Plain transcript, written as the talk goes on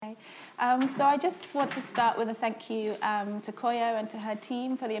So I just want to start with a thank you to Koyo and to her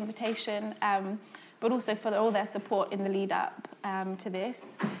team for the invitation, but also for all their support in the lead up to this.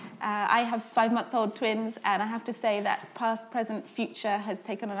 I have 5-month-old twins, and I have to say that past, present, future has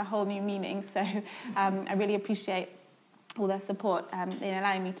taken on a whole new meaning. So I really appreciate all their support in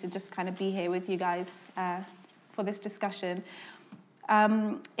allowing me to just kind of be here with you guys for this discussion.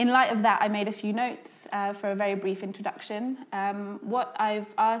 In light of that, I made a few notes for a very brief introduction. What I've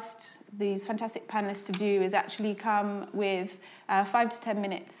asked these fantastic panelists to do is actually come with 5 to 10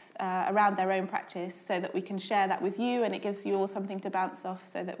 minutes around their own practice so that we can share that with you, and it gives you all something to bounce off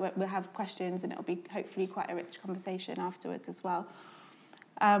so that we'll have questions, and it'll be hopefully quite a rich conversation afterwards as well.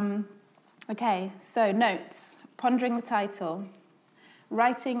 Okay, so notes. Pondering the title.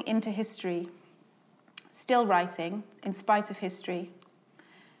 Writing into history. Still writing in spite of history.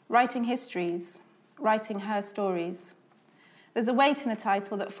 Writing histories, writing her stories. There's a weight in the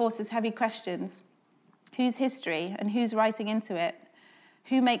title that forces heavy questions. Whose history and who's writing into it?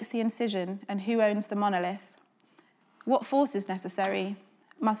 Who makes the incision and who owns the monolith? What force is necessary?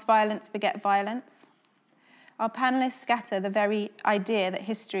 Must violence beget violence? Our panelists scatter the very idea that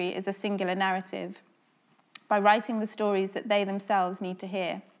history is a singular narrative by writing the stories that they themselves need to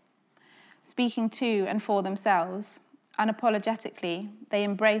hear. Speaking to and for themselves, unapologetically, they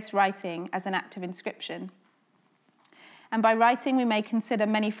embrace writing as an act of inscription. And by writing, we may consider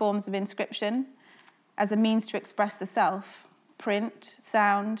many forms of inscription as a means to express the self: print,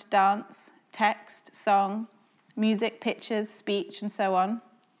 sound, dance, text, song, music, pictures, speech, and so on.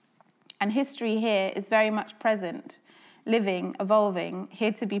 And history here is very much present, living, evolving,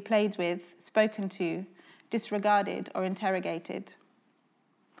 here to be played with, spoken to, disregarded, or interrogated.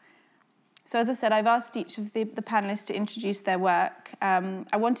 So as I said, I've asked each of the panelists to introduce their work.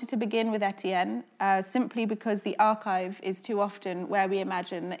 I wanted to begin with Etienne, simply because the archive is too often where we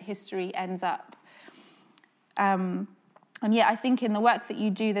imagine that history ends up. And yet I think in the work that you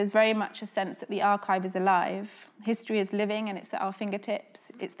do, there's very much a sense that the archive is alive. History is living and it's at our fingertips.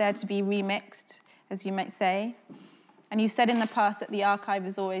 It's there to be remixed, as you might say. And you said in the past that the archive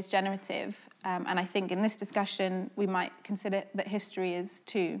is always generative. And I think in this discussion, we might consider that history is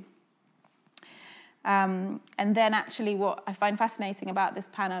too. And then actually what I find fascinating about this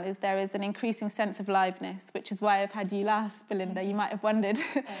panel is there is an increasing sense of liveness, which is why I've had you last, Belinda. You might have wondered.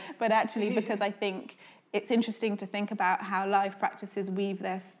 But actually because I think it's interesting to think about how live practices weave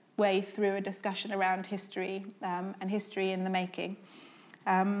their way through a discussion around history and history in the making.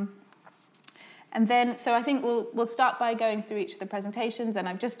 And then, so I think we'll start by going through each of the presentations, and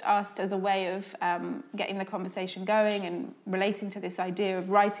I've just asked as a way of getting the conversation going and relating to this idea of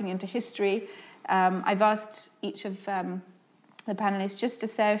writing into history, I've asked each of the panelists just to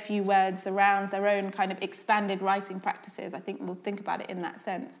say a few words around their own kind of expanded writing practices. I think we'll think about it in that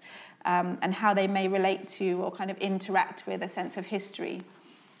sense, and how they may relate to or kind of interact with a sense of history.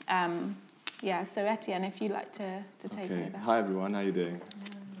 So Etienne, if you'd like to take over. Hi everyone, how are you doing?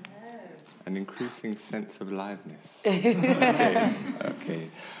 An increasing sense of liveness.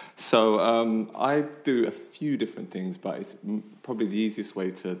 Okay. So I do a few different things, but it's probably the easiest way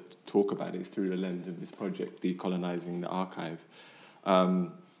to talk about it is through the lens of this project, Decolonizing the Archive.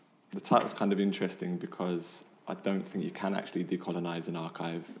 The title's kind of interesting because I don't think you can actually decolonize an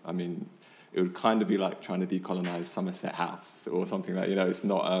archive. I mean, it would kind of be like trying to decolonize Somerset House or something like, it's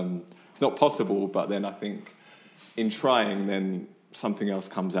not possible, but then I think in trying, then something else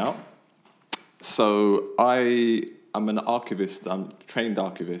comes out. So I'm an archivist, I'm a trained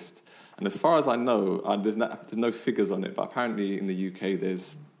archivist, and as far as I know, there's no figures on it, but apparently in the UK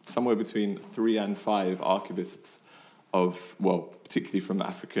there's somewhere between 3 and 5 archivists particularly from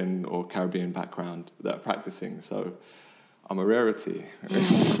African or Caribbean background that are practicing, so I'm a rarity,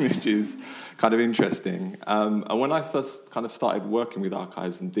 which is kind of interesting. And when I first kind of started working with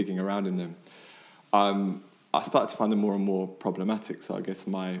archives and digging around in them, I started to find them more and more problematic. So I guess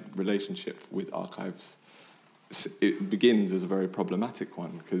my relationship with archives, it begins as a very problematic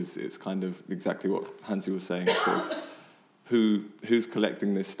one because it's kind of exactly what Hansi was saying, sort of who's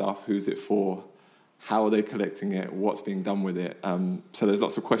collecting this stuff, who's it for, how are they collecting it, what's being done with it. So there's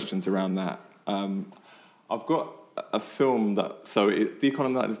lots of questions around that. I've got a film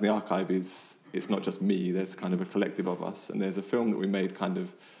Decolonizing the Archive it's not just me, there's kind of a collective of us, and there's a film that we made kind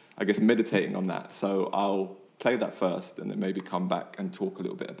of, I guess, meditating on that. So I'll play that first and then maybe come back and talk a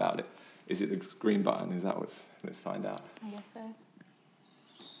little bit about it. Is it the green button? Is that what's... Let's find out. I guess so.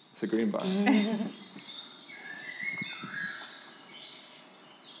 It's a green button.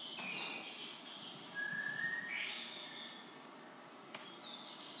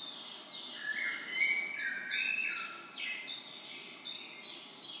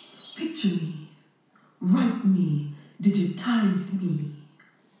 Picture me, write me, digitize me.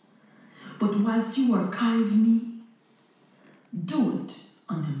 But whilst you archive me, don't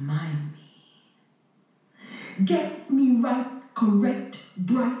undermine me. Get me right, correct,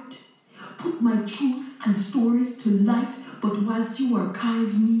 bright. Put my truth and stories to light. But whilst you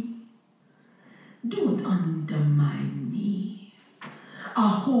archive me, don't undermine me. A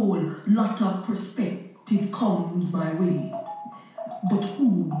whole lot of perspective comes my way. But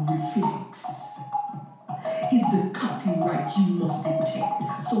who reflects is the copyright you must detect.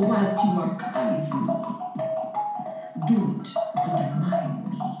 So whilst you archive me, don't undermine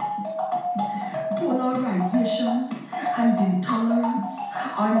me. Polarization and intolerance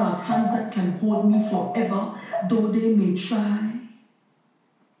are not hands that can hold me forever, though they may try.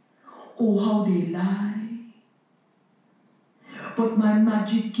 Oh, how they lie. But my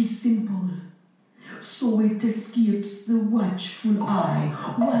magic is simple, so it escapes the watchful eye.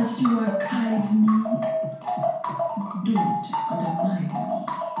 Whilst you archive me, don't undermine me.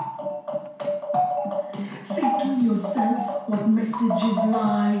 Think to yourself what messages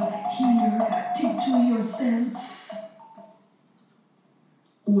lie here. Think to yourself,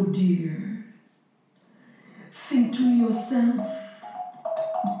 oh dear. Think to yourself,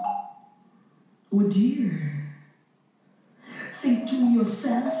 oh dear. Think to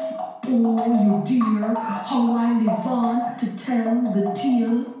yourself, oh you dear, how I live on to tell the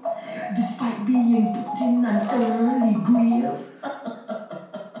tale, despite being put in an early grave.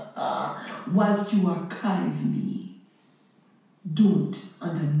 Whilst you archive me, don't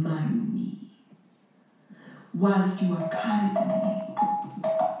undermine me. Whilst you archive me,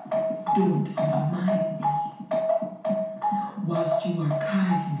 don't undermine me. Whilst you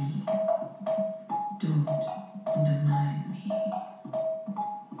archive me, don't undermine me.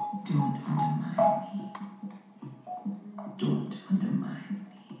 Don't undermine me. Don't undermine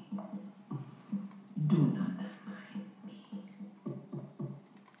me. Don't undermine me.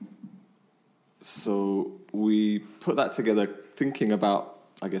 So we put that together thinking about,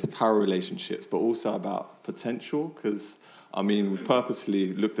 I guess, power relationships, but also about potential, because, I mean, we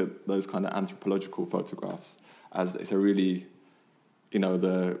purposely looked at those kind of anthropological photographs as it's a really, you know,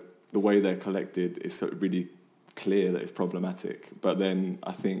 the way they're collected is sort of really clear that it's problematic. But then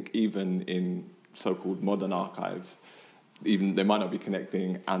I think even in so-called modern archives, even they might not be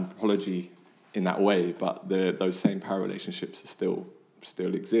connecting anthropology in that way, but those same power relationships still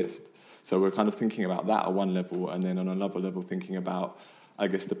exist. So we're kind of thinking about that at one level, and then on another level thinking about, I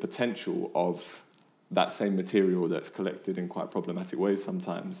guess, the potential of that same material that's collected in quite problematic ways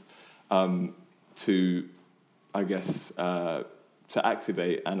sometimes to, I guess, to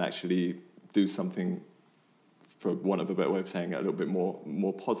activate and actually do something, for want of a better way of saying it, a little bit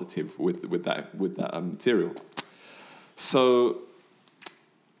more positive with that material. So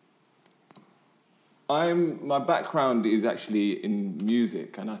my background is actually in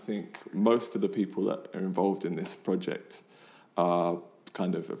music, and I think most of the people that are involved in this project are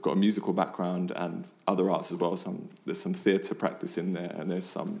kind of have got a musical background and other arts as well. There's some theatre practice in there, and there's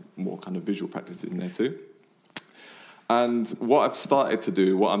some more kind of visual practice in there too. And what I've started to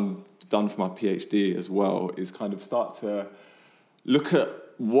do, what I'm done for my PhD as well, is kind of start to look at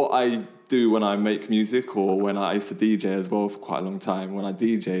what I do when I make music, or when I used to DJ as well for quite a long time. When I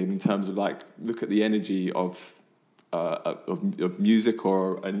DJ, in terms of like look at the energy of music,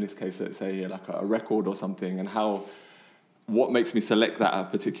 or in this case, let's say like a record or something, and what makes me select that at a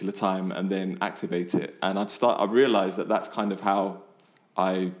particular time and then activate it. And I've realised that that's kind of how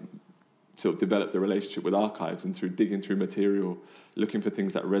I sort of developed the relationship with archives, and through digging through material, looking for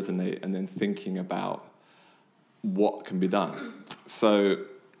things that resonate, and then thinking about what can be done. So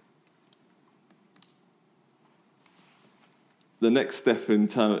the next step in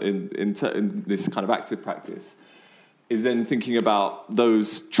this kind of active practice is then thinking about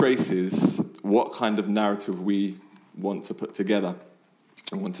those traces, what kind of narrative we want to put together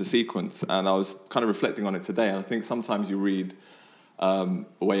and want to sequence. And I was kind of reflecting on it today, and I think sometimes you read a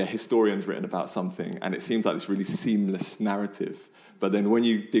way a historian's written about something, and it seems like this really seamless narrative. But then when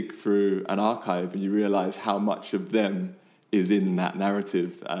you dig through an archive and you realise how much of them is in that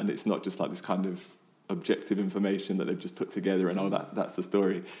narrative, and it's not just like this kind of objective information that they've just put together and that's the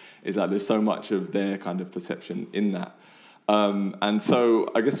story, is that there's so much of their kind of perception in that. And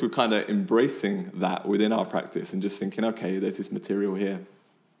so I guess we're kind of embracing that within our practice and just thinking, okay, there's this material here.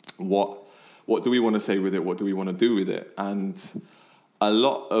 What do we want to say with it? What do we want to do with it? And a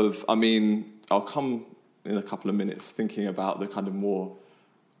lot of, I'll come in a couple of minutes thinking about the kind of more,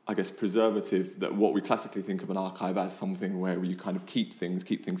 I guess, preservative, that what we classically think of an archive as something where you kind of keep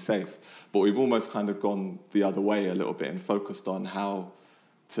things safe. But we've almost kind of gone the other way a little bit and focused on how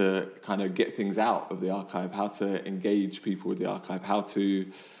to kind of get things out of the archive, how to engage people with the archive, how to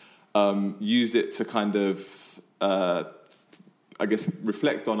use it to kind of, I guess,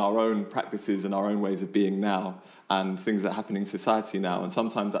 reflect on our own practices and our own ways of being now and things that happen in society now. And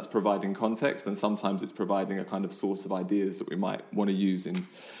sometimes that's providing context, and sometimes it's providing a kind of source of ideas that we might want to use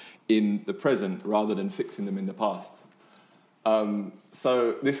in the present rather than fixing them in the past.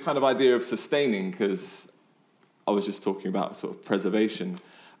 So this kind of idea of sustaining, because I was just talking about sort of preservation,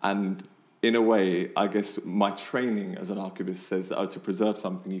 and in a way, I guess my training as an archivist says that to preserve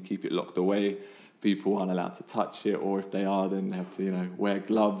something, you keep it locked away. People aren't allowed to touch it, or if they are, then they have to, wear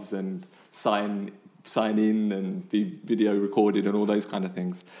gloves and sign in and be video recorded and all those kind of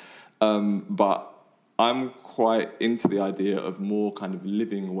things. But I'm quite into the idea of more kind of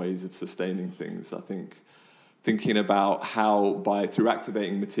living ways of sustaining things. I think thinking about how through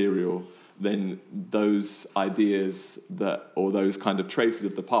activating material, then those ideas or those kind of traces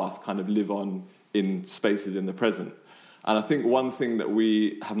of the past kind of live on in spaces in the present. And I think one thing that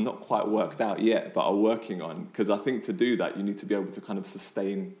we have not quite worked out yet, but are working on, because I think to do that, you need to be able to kind of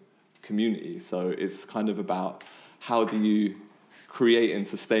sustain community. So it's kind of about how do you create and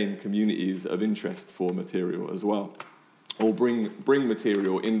sustain communities of interest for material as well, or bring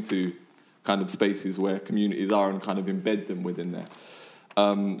material into kind of spaces where communities are and kind of embed them within there.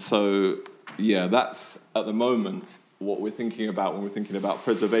 So, that's at the moment what we're thinking about when we're thinking about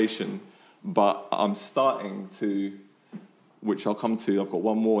preservation. But I'm starting to, which I'll come to, I've got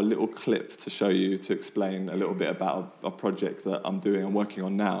one more little clip to show you to explain a little bit about a project that I'm working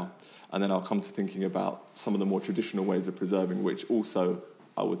on now. And then I'll come to thinking about some of the more traditional ways of preserving, which also,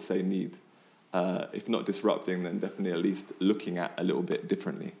 I would say, need, if not disrupting, then definitely at least looking at a little bit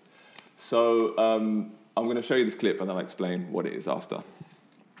differently. So I'm going to show you this clip and then I'll explain what it is after.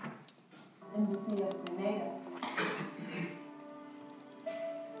 Embassy of Grenada.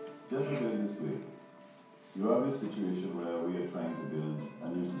 Just look at it this way. You have a situation where we are trying to build a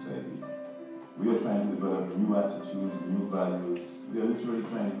new society. We are trying to develop new attitudes, new values. We are literally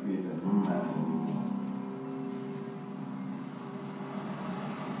trying to create a new man.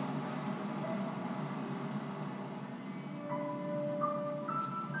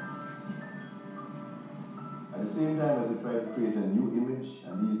 At the same time as we try to create a new image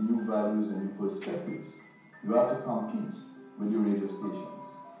and these new values and new perspectives, you have to compete with your radio stations.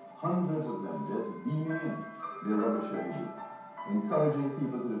 Hundreds of them just beaming in their rubbish every day, encouraging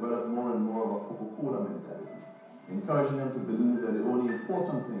people to develop more and more of a Coca-Cola mentality, encouraging them to believe that the only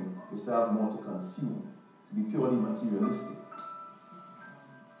important thing is to have more to consume, to be purely materialistic.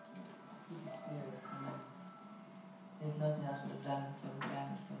 There's nothing else would have done so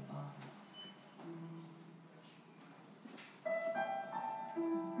damage for the body.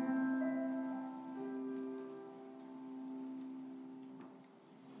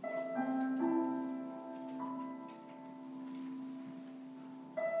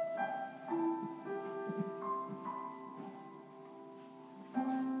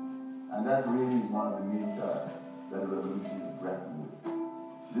 And that really is one of the main tasks that the revolution is grappling with.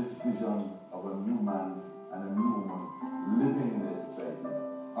 This vision of a new man and a new woman living in their society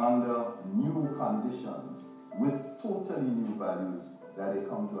under new conditions with totally new values that they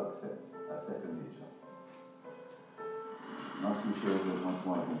come to accept as second nature. Not too sure if there's much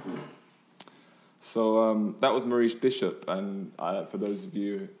more I can say. So that was Maurice Bishop, and for those of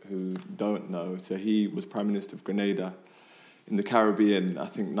you who don't know, so he was Prime Minister of Grenada in the Caribbean, I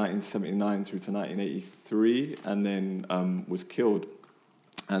think 1979 through to 1983, and then was killed.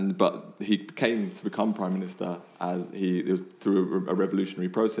 But he came to become Prime Minister it was through a revolutionary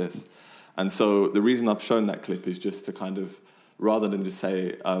process. And so the reason I've shown that clip is just to kind of, rather than just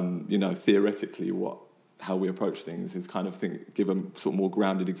say, theoretically how we approach things, is kind of give a sort of more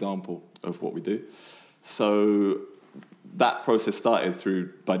grounded example of what we do. So that process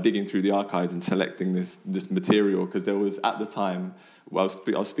started by digging through the archives and selecting this material, because there was, at the time, I was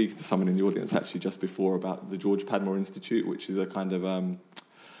speaking to someone in the audience actually just before about the George Padmore Institute, which is a kind of,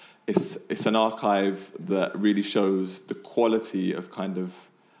 it's an archive that really shows the quality of kind of,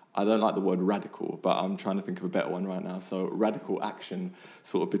 I don't like the word radical, but I'm trying to think of a better one right now. So radical action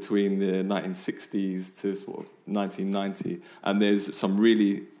sort of between the 1960s to sort of 1990. And there's some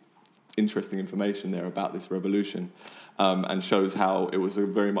really interesting information there about this revolution, and shows how it was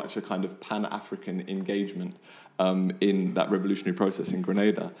very much a kind of Pan-African engagement in that revolutionary process in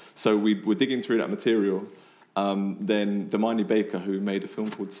Grenada. So we were digging through that material. Then Damani Baker, who made a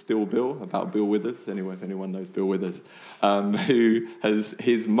film called Still Bill, about Bill Withers, anyway, if anyone knows Bill Withers, who has,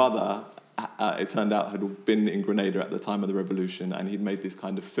 his mother, it turned out, had been in Grenada at the time of the revolution, and he'd made this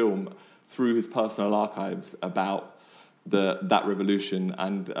kind of film through his personal archives about that revolution,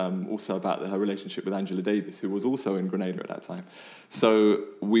 and also about her relationship with Angela Davis, who was also in Grenada at that time. So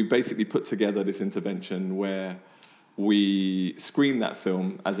we basically put together this intervention where we screened that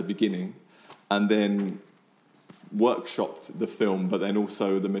film as a beginning, and then workshopped the film, but then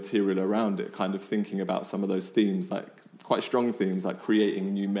also the material around it, kind of thinking about some of those themes, like quite strong themes, like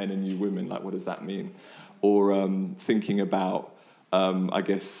creating new men and new women, like what does that mean? Or thinking about, I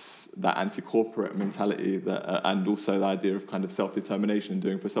guess, that anti-corporate mentality, that, and also the idea of kind of self-determination and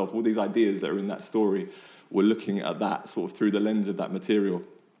doing for self. All these ideas that are in that story, we're looking at that sort of through the lens of that material.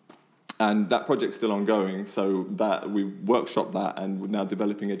 And that project's still ongoing, so that we workshopped that, and we're now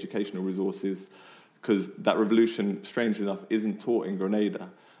developing educational resources, because that revolution, strangely enough, isn't taught in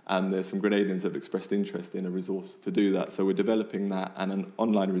Grenada, and there's some Grenadians that have expressed interest in a resource to do that. So we're developing that and an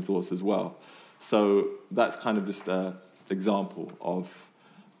online resource as well. So that's kind of just an example of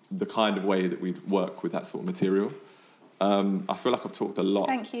the kind of way that we'd work with that sort of material. I feel like I've talked a lot.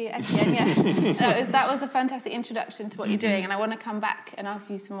 Thank you, Etienne. Yeah. That was a fantastic introduction to what you're doing, and I want to come back and ask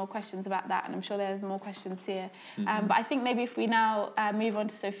you some more questions about that, and I'm sure there's more questions here. But I think maybe if we now move on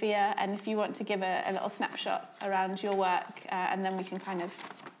to Sophia, and if you want to give a little snapshot around your work, and then we can kind of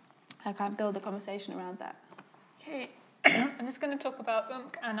build a conversation around that. Okay, I'm just going to talk about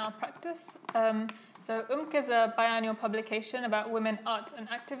UMC and our practice. So UMC is a biannual publication about women, art and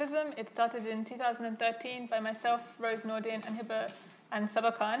activism. It started in 2013 by myself, Rose Nordin and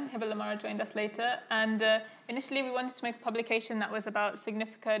Saba Khan. Hiba Lamara joined us later. And initially we wanted to make a publication that was about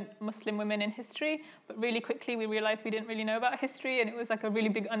significant Muslim women in history, but really quickly we realized we didn't really know about history, and it was like a really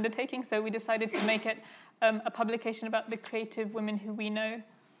big undertaking, so we decided to make it a publication about the creative women who we know.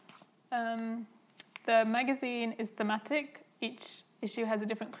 The magazine is thematic. Each issue has a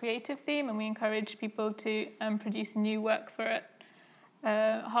different creative theme, and we encourage people to produce new work for it.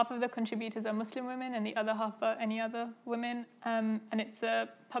 Half of the contributors are Muslim women, and the other half are any other women. And it's a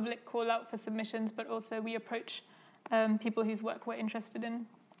public call out for submissions, but also we approach people whose work we're interested in.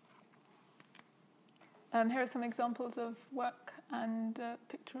 Here are some examples of work and a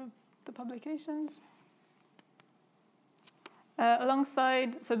picture of the publications.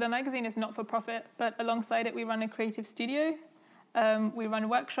 So the magazine is not for profit, but alongside it we run a creative studio. We run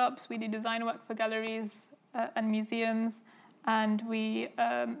workshops, we do design work for galleries and museums, and we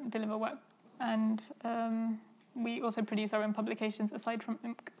deliver work, and we also produce our own publications aside from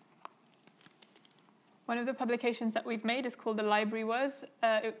UMC. One of the publications that we've made is called The Library Was.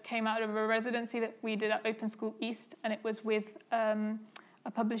 It came out of a residency that we did at Open School East, and it was with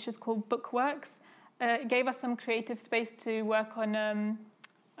a publisher called Bookworks. It gave us some creative space to work on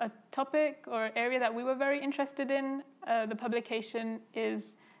a topic or area that we were very interested in. The publication is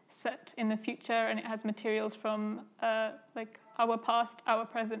set in the future, and it has materials from like our past, our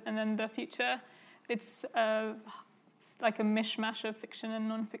present, and then the future. It's like a mishmash of fiction and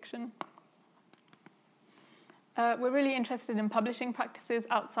non-fiction. We're really interested in publishing practices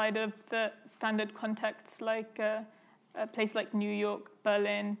outside of the standard contexts, like a place like New York,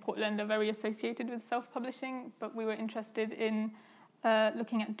 Berlin, Portland are very associated with self-publishing, but we were interested in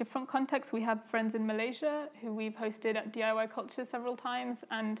looking at different contexts. We have friends in Malaysia who we've hosted at DIY Culture several times,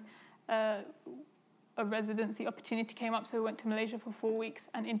 and a residency opportunity came up, so we went to Malaysia for 4 weeks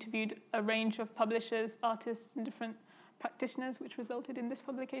and interviewed a range of publishers, artists, and different practitioners, which resulted in this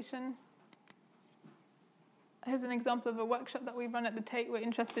publication. Here's an example of a workshop that we run at the Tate. We're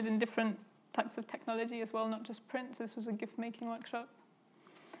interested in different types of technology as well, not just print. So this was a gift-making workshop.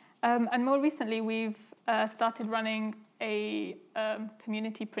 And more recently, we've started running a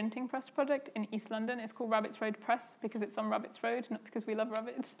community printing press project in East London. It's called Rabbits Road Press because it's on Rabbits Road, not because we love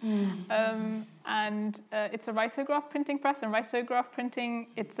rabbits. And it's a risograph printing press. And risograph printing,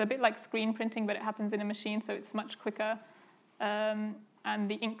 it's a bit like screen printing, but it happens in a machine, so it's much quicker. And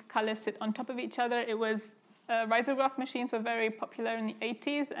the ink colors sit on top of each other. Risograph machines were very popular in the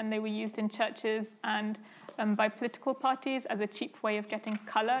 80s, and they were used in churches and by political parties as a cheap way of getting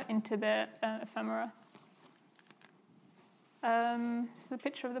color into their ephemera. This is a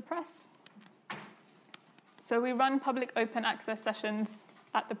picture of the press. So we run public open access sessions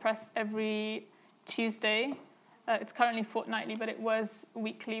at the press every Tuesday. It's currently fortnightly, but it was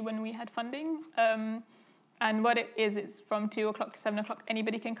weekly when we had funding. And what it is, it's from 2 o'clock to 7 o'clock.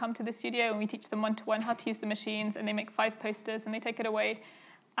 Anybody can come to the studio, and we teach them one-to-one how to use the machines, and they make 5 posters, and they take it away.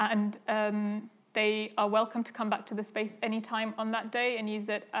 And they are welcome to come back to the space anytime on that day and use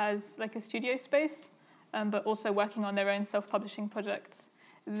it as like a studio space, but also working on their own self-publishing projects.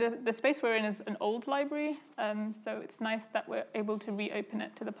 The space we're in is an old library, so it's nice that we're able to reopen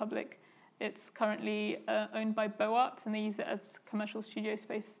it to the public. It's currently owned by Boarts, and they use it as commercial studio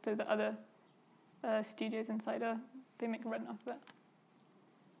space, so the other studios inside are they make rent off that.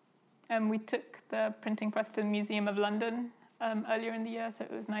 We took the printing press to the Museum of London earlier in the year, so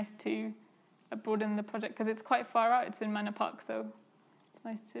it was nice to broaden the project because it's quite far out. It's in Manor Park, so it's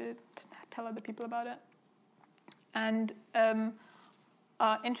nice to tell other people about it. And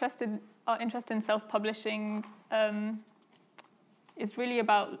our interest in self-publishing is really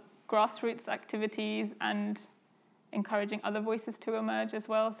about grassroots activities and encouraging other voices to emerge as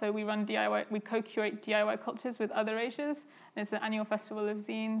well. So we run DIY, we co-curate DIY cultures with other Asias, and it's an annual festival of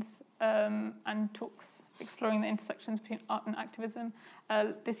zines and talks exploring the intersections between art and activism.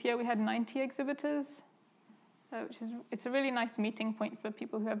 This year we had 90 exhibitors, it's a really nice meeting point for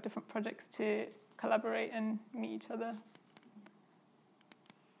people who have different projects to collaborate and meet each other.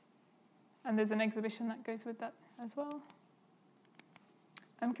 And there's an exhibition that goes with that as well.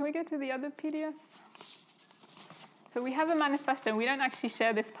 Can we go to the other PDF? So we have a manifesto. We don't actually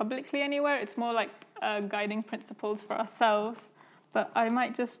share this publicly anywhere. It's more like guiding principles for ourselves. But I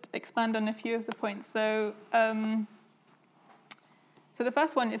might just expand on a few of the points. So the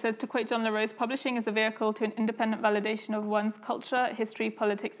first one, it says, to quote John LaRose, publishing is a vehicle to an independent validation of one's culture, history,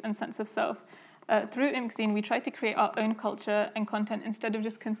 politics, and sense of self. Through Imkzine, we try to create our own culture and content instead of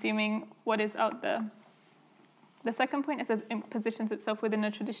just consuming what is out there. The second point, it says, Imk positions itself within a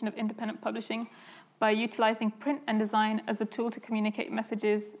tradition of independent publishing by utilizing print and design as a tool to communicate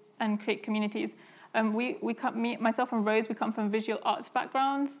messages and create communities. Myself and Rose, we come from visual arts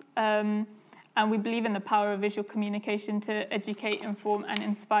backgrounds, and we believe in the power of visual communication to educate, inform, and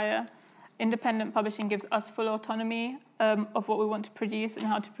inspire. Independent publishing gives us full autonomy of what we want to produce and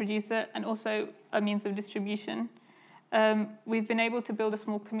how to produce it, and also a means of distribution. We've been able to build a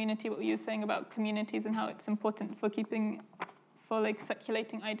small community, what you were saying about communities and how it's important for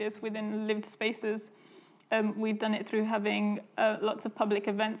circulating ideas within lived spaces. We've done it through having lots of public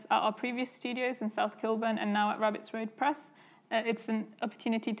events at our previous studios in South Kilburn and now at Rabbits Road Press. It's an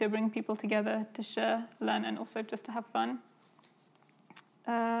opportunity to bring people together, to share, learn, and also just to have fun.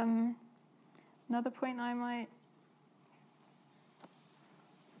 Another point I might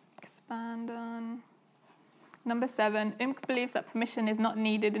expand on. Number 7, Imk believes that permission is not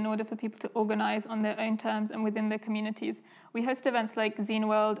needed in order for people to organize on their own terms and within their communities. We host events like Zine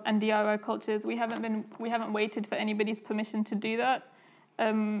World and DIY Cultures. We haven't waited for anybody's permission to do that.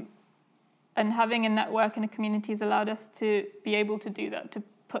 And having a network and a community has allowed us to be able to do that, to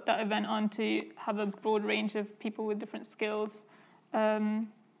put that event on, to have a broad range of people with different skills and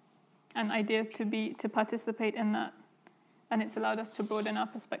ideas to participate in that. And it's allowed us to broaden our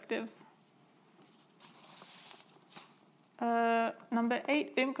perspectives. Number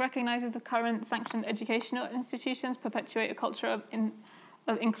 8, Imk recognizes the current sanctioned educational institutions perpetuate a culture of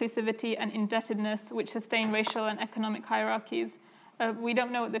inclusivity and indebtedness, which sustain racial and economic hierarchies. We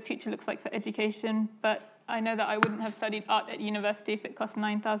don't know what the future looks like for education, but I know that I wouldn't have studied art at university if it cost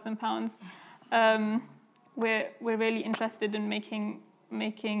 £9,000. We're really interested in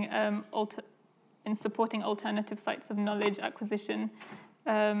in supporting alternative sites of knowledge acquisition,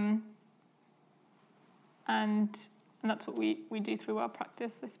 and that's what we do through our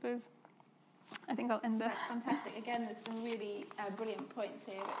practice, I suppose. I think I'll end there. That's fantastic. Again, there's some really brilliant points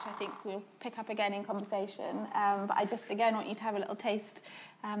here, which I think we'll pick up again in conversation. But I just, again, want you to have a little taste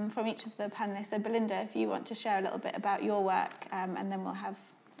from each of the panellists. So, Belinda, if you want to share a little bit about your work, and then we'll have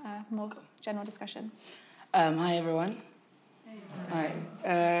more general discussion. Hi, everyone. Hey. All right.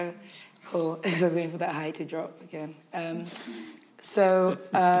 Cool. So I was waiting for that high to drop again. I'm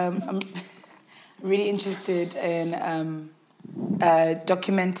really interested in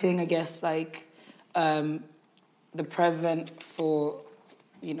documenting, I guess, like the present for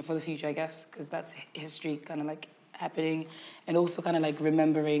the future, I guess, because that's history kind of like happening, and also kind of like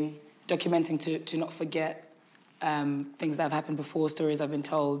remembering, documenting to not forget things that have happened before, stories I've been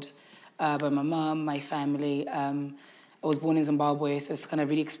told by my mum, my family. I was born in Zimbabwe, so it's kind of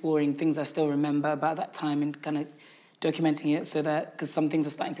really exploring things I still remember about that time and kind of documenting it, so that, because some things are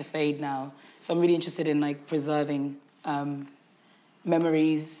starting to fade now. So I'm really interested in like preserving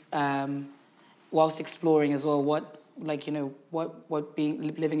memories whilst exploring as well what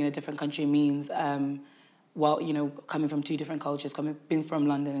living in a different country means, while coming from two different cultures, being from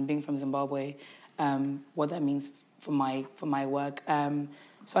London and being from Zimbabwe, what that means for my work.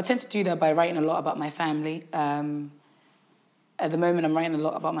 So I tend to do that by writing a lot about my family. At the moment, I'm writing a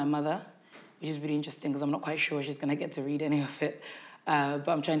lot about my mother, which is really interesting because I'm not quite sure she's going to get to read any of it. But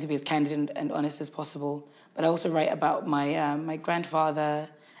I'm trying to be as candid and honest as possible. But I also write about my grandfather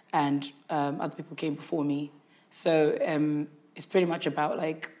and other people came before me. So it's pretty much about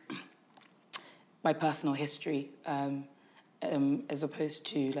like my personal history as opposed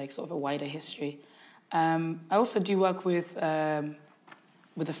to like sort of a wider history. I also do work with a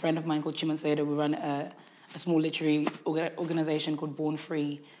friend of mine called Chiman Soyedo. We run a small literary organization called Born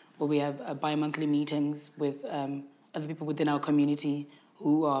Free, where we have bi-monthly meetings with other people within our community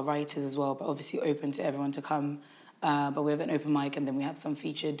who are writers as well, but obviously open to everyone to come. But we have an open mic, and then we have some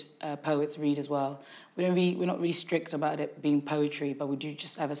featured poets read as well. We're not really strict about it being poetry, but we do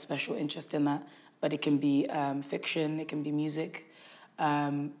just have a special interest in that. But it can be fiction, it can be music,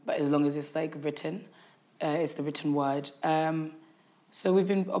 but as long as it's like written, it's the written word. So we've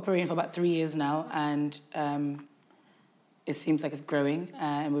been operating for about 3 years now, and it seems like it's growing,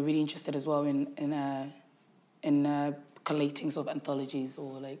 and we're really interested as well in collating sort of anthologies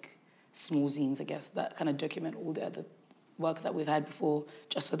or like small zines, I guess, that kind of document all the other work that we've had before,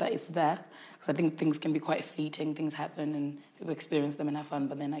 just so that it's there. Because I think things can be quite fleeting, things happen and people experience them and have fun,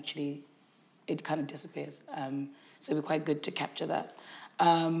 but then actually it kind of disappears. So it'd be quite good to capture that.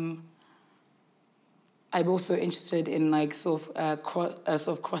 I'm also interested in like sort of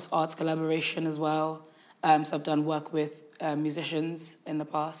cross arts collaboration as well. So I've done work with musicians in the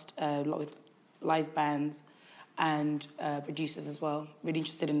past, a lot with live bands, and producers as well. Really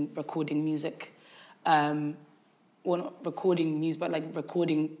interested in recording music. Well, not recording music, but like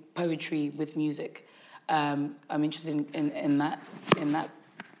recording poetry with music. I'm interested in that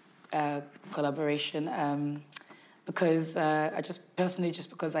collaboration because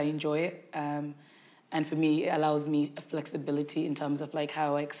because I enjoy it. And for me, it allows me a flexibility in terms of like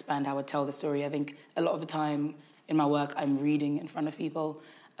how I expand, how I tell the story. I think a lot of the time in my work, I'm reading in front of people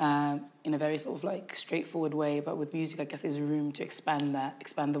in a very sort of like straightforward way. But with music, I guess there's room to expand that,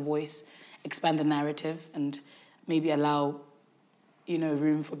 expand the voice, expand the narrative, and maybe allow,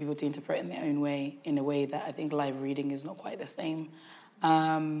 room for people to interpret in their own way, in a way that I think live reading is not quite the same.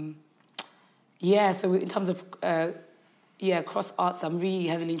 So in terms of cross arts, I'm really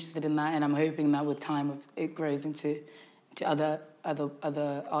heavily interested in that, and I'm hoping that with time it grows into other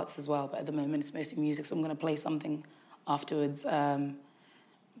arts as well. But at the moment, it's mostly music, so I'm going to play something afterwards,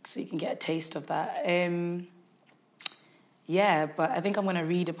 so you can get a taste of that. But I think I'm going to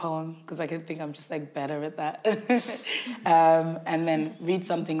read a poem because I think I'm just like better at that, and then read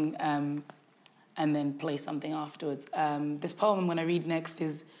something, and then play something afterwards. This poem I'm going to read next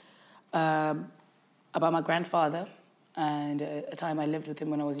is about my grandfather. And a time I lived with him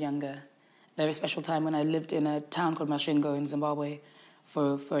when I was younger. Very special time when I lived in a town called Mashingo in Zimbabwe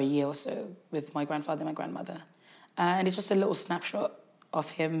for a year or so with my grandfather and my grandmother. And it's just a little snapshot of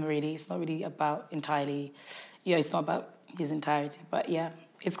him, really. It's not really about entirely, it's not about his entirety. But yeah,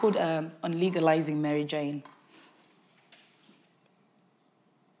 it's called On Legalizing Mary Jane.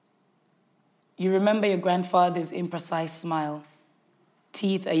 You remember your grandfather's imprecise smile,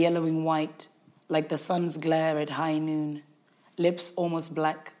 teeth a yellowing white, like the sun's glare at high noon, lips almost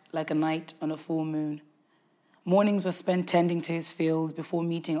black, like a night on a full moon. Mornings were spent tending to his fields before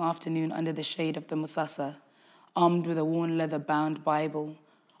meeting afternoon under the shade of the Musasa, armed with a worn leather-bound Bible,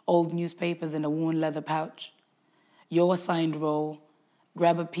 old newspapers in a worn leather pouch. Your assigned role,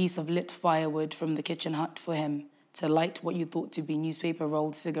 grab a piece of lit firewood from the kitchen hut for him to light what you thought to be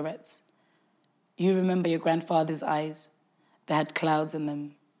newspaper-rolled cigarettes. You remember your grandfather's eyes. They had clouds in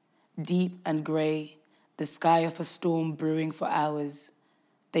them. Deep and grey, the sky of a storm brewing for hours.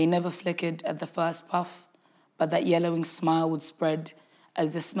 They never flickered at the first puff, but that yellowing smile would spread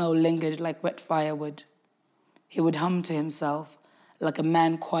as the smell lingered like wet firewood. He would hum to himself, like a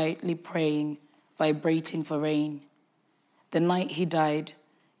man quietly praying, vibrating for rain. The night he died,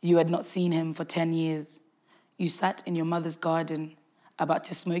 you had not seen him for 10 years. You sat in your mother's garden, about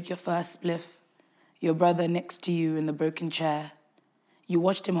to smoke your first spliff, your brother next to you in the broken chair. You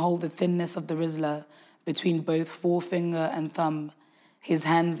watched him hold the thinness of the Rizla between both forefinger and thumb, his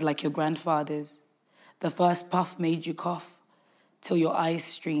hands like your grandfather's. The first puff made you cough till your eyes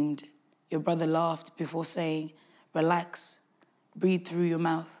streamed. Your brother laughed before saying, "Relax, breathe through your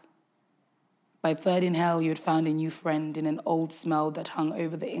mouth." By third inhale, you had found a new friend in an old smell that hung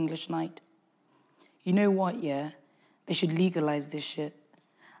over the English night. You know what, yeah? They should legalize this shit.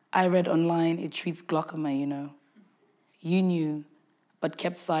 I read online it treats glaucoma, You knew, but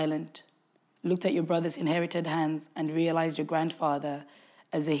kept silent, looked at your brother's inherited hands and realized your grandfather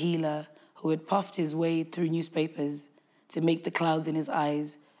as a healer who had puffed his way through newspapers to make the clouds in his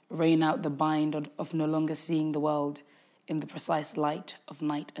eyes rain out the bind of no longer seeing the world in the precise light of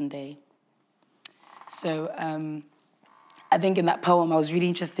night and day. So I think in that poem I was really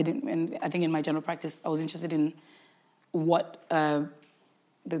interested in I think in my general practice, I was interested in what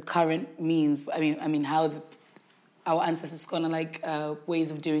the current means. I mean how our ancestors' kind of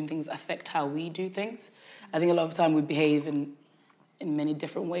ways of doing things affect how we do things. I think a lot of the time we behave in in many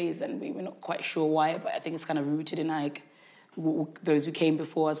different ways, and we were not quite sure why, but I think it's kind of rooted in like those who came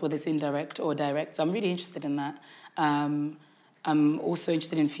before us, whether it's indirect or direct. So I'm really interested in that. I'm also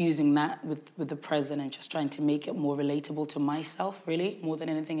interested in fusing that with the present and just trying to make it more relatable to myself, really, more than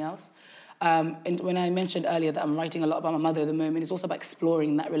anything else. And when I mentioned earlier that I'm writing a lot about my mother at the moment, it's also about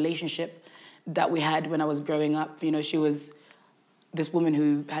exploring that relationship that we had when I was growing up. You know, she was this woman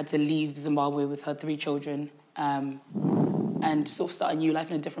who had to leave Zimbabwe with her 3 children and sort of start a new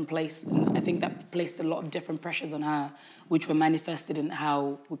life in a different place. And I think that placed a lot of different pressures on her, which were manifested in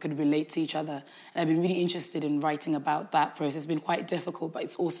how we could relate to each other. And I've been really interested in writing about that process. It's been quite difficult, but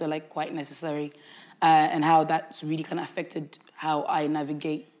it's also like quite necessary, and how that's really kind of affected how I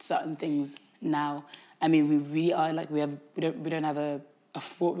navigate certain things now. I mean, we really are like we don't have a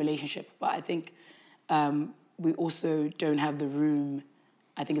fraught relationship, but I think we also don't have the room.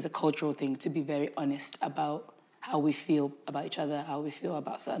 I think it's a cultural thing to be very honest about how we feel about each other, how we feel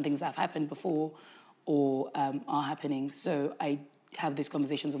about certain things that have happened before or are happening. So I have these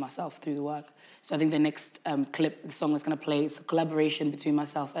conversations with myself through the work. So I think the next clip, the song that's going to play, it's a collaboration between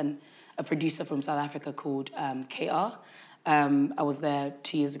myself and a producer from South Africa called KR. I was there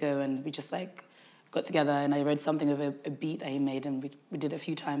 2 years ago, and we just like got together, and I read something of a beat that he made, and we did it a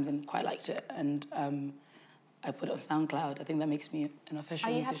few times and quite liked it. And I put it on SoundCloud. I think that makes me an official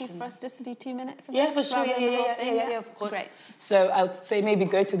musician. Are you happy for us just to do 2 minutes of Yeah, this for sure. rather than the whole thing? Yeah, of course. Great. So I would say maybe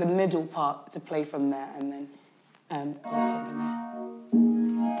go to the middle part to play from there, and then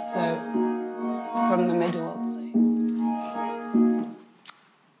so from the middle, I'd say.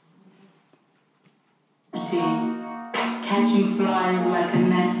 Catching flies like a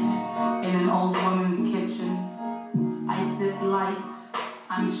net in an old woman's kitchen. I sit light,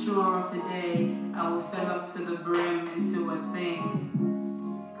 unsure of the day. I will fill up to the brim into a thing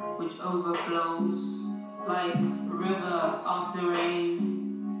which overflows like river after rain.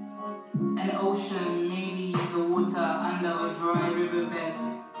 An ocean, maybe the water under a dry riverbed.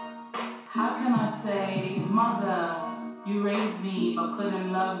 How can I say, Mother, you raised me but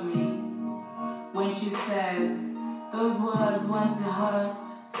couldn't love me? When she says, those words weren't to hurt,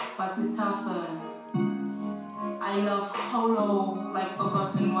 but to toughen. I love hollow like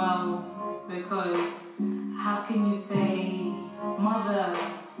forgotten wells, because how can you say, Mother,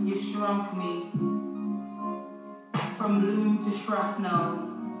 you shrunk me? From loom to shrapnel,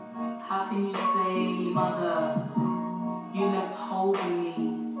 how can you say, Mother, you left holes in me,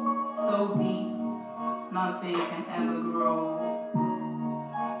 so deep, nothing can ever grow.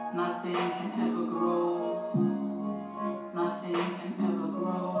 Nothing can ever grow. Nothing can ever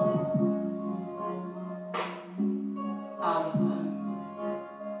grow out of them.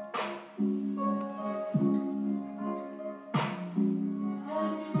 Set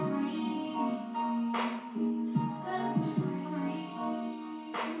me free. Set me free.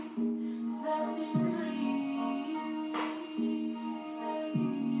 Set me free. Set me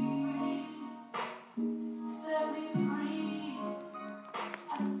free. Set me free.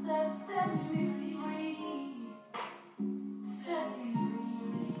 I said, set me free. Set me free.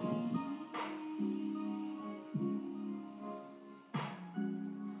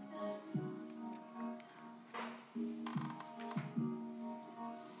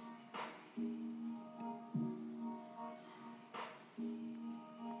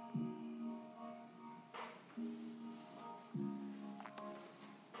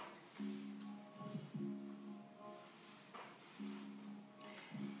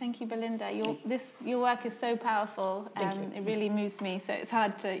 Thank you, Belinda. Your work is so powerful. It really moves me, so it's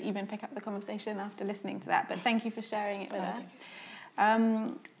hard to even pick up the conversation after listening to that. But thank you for sharing it with us.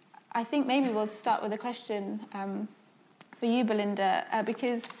 I think maybe we'll start with a question for you, Belinda,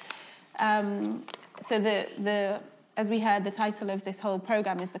 because so as we heard, the title of this whole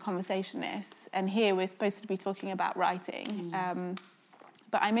program is The Conversationists, and here we're supposed to be talking about writing.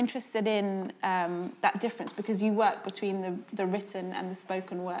 But I'm interested in that difference because you work between the written and the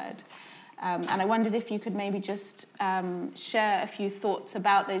spoken word. And I wondered if you could maybe just share a few thoughts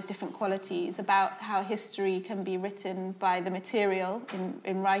about those different qualities, about how history can be written by the material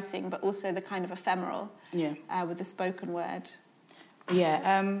in writing, but also the kind of ephemeral with the spoken word.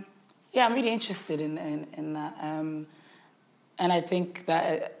 I'm really interested in that. And I think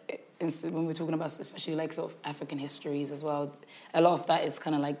that when we're talking about especially like sort of African histories as well, a lot of that is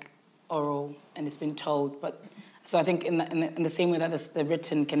kind of like oral and it's been told. But so I think in the same way that the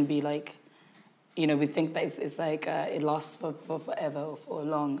written can be like, you know, we think that it's like it lasts for forever or for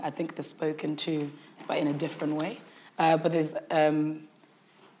long. I think the spoken too, but in a different way. But there's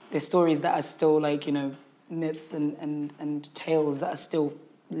stories that are still like, you know, myths and tales that are still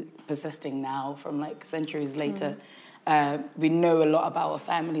persisting now from like centuries later. We know a lot about our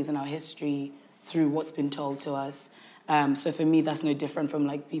families and our history through what's been told to us. So for me, that's no different from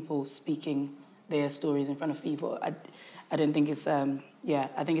like people speaking their stories in front of people. I don't think it's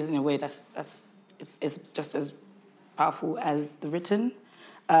I think it's in a way it's just as powerful as the written.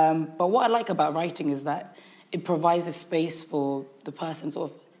 But what I like about writing is that it provides a space for the person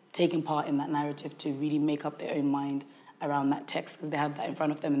sort of taking part in that narrative to really make up their own mind around that text, because they have that in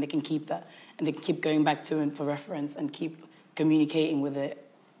front of them and they can keep that and they can keep going back to it for reference and keep communicating with it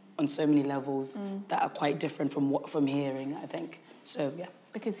on so many levels that are quite different from hearing, I think. So, yeah.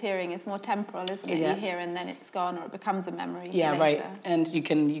 Because hearing is more temporal, isn't it? Yeah. You hear and then it's gone, or it becomes a memory. Yeah, later. right. And you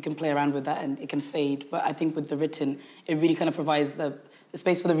can play around with that and it can fade. But I think with the written, it really kind of provides the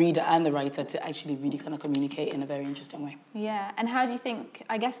space for the reader and the writer to actually really kind of communicate in a very interesting way. Yeah, and how do you think,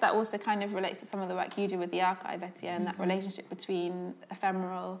 I guess that also kind of relates to some of the work you do with the archive, Etienne, and that relationship between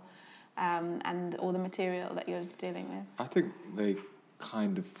ephemeral and all the material that you're dealing with? I think they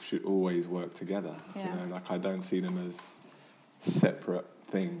kind of should always work together. Yeah. You know, like I don't see them as separate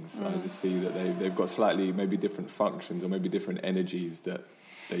things. I just see that they've got slightly maybe different functions or maybe different energies that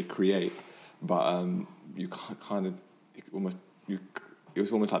they create, but you kind of it's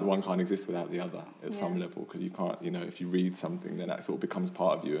almost like the one can't exist without the other at some level, because you can't, you know, if you read something, then that sort of becomes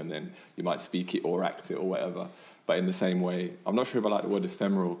part of you, and then you might speak it or act it or whatever. But in the same way, I'm not sure if I like the word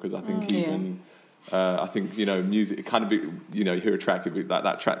ephemeral, because I think I think, you know, music, it kind of be, you know, you hear a track,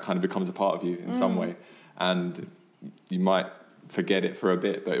 that track kind of becomes a part of you in some way, and you might forget it for a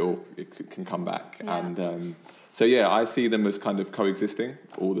bit, but it can come back. Yeah. And so, yeah, I see them as kind of coexisting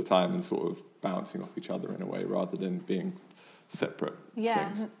all the time and sort of bouncing off each other in a way, rather than being separate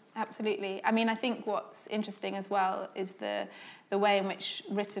things. Absolutely. I mean, I think what's interesting as well is the way in which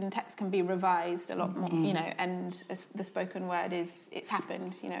written text can be revised a lot more, you know, and the spoken word it's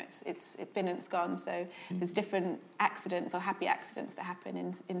happened, you know, it's been and it's gone. So there's different accidents or happy accidents that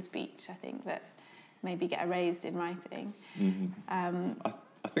happen in speech, I think, that maybe get erased in writing.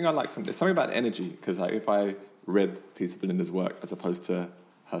 I think I like there's something about energy, because like, if I read a piece of Belinda's work as opposed to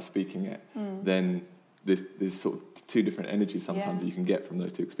her speaking it, then there's sort of two different energies sometimes that you can get from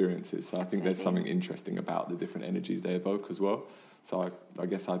those two experiences. So I think there's something interesting about the different energies they evoke as well. So I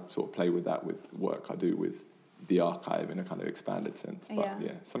guess I sort of play with that with work I do with the archive in a kind of expanded sense. But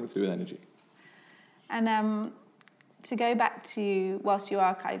yeah something to do with energy. And to go back to Whilst You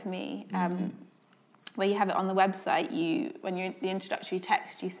Archive Me, where you have it on the website, when you're in the introductory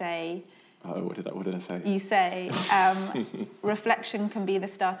text, you say... Oh, what did I say? You say, reflection can be the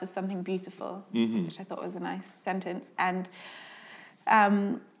start of something beautiful, which I thought was a nice sentence. And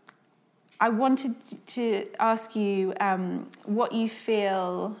I wanted to ask you what you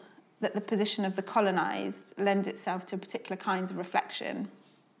feel that the position of the colonised lends itself to particular kinds of reflection,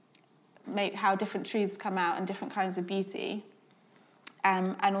 how different truths come out and different kinds of beauty,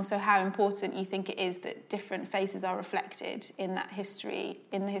 and also how important you think it is that different faces are reflected in that history,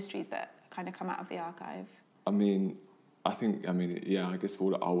 in the histories that kind of come out of the archive. I guess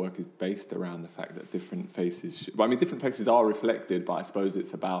all our work is based around the fact that different faces... different faces are reflected, but I suppose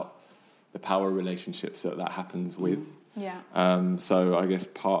it's about the power relationships that happens with. Yeah. So I guess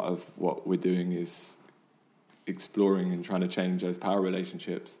part of what we're doing is exploring and trying to change those power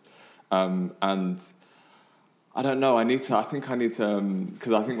relationships. And I don't know, I think I need to...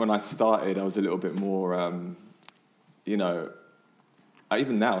 Because I think when I started, I was a little bit more,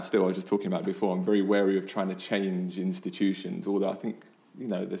 even now, still, I was just talking about it before, I'm very wary of trying to change institutions, although I think, you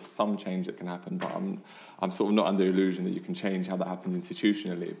know, there's some change that can happen, but I'm sort of not under the illusion that you can change how that happens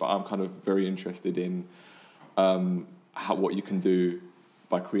institutionally, but I'm kind of very interested in what you can do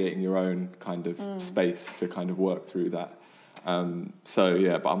by creating your own kind of space to kind of work through that. But I'm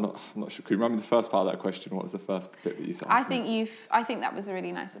not sure. Could you remember the first part of that question? What was the first bit that you said? I think that was a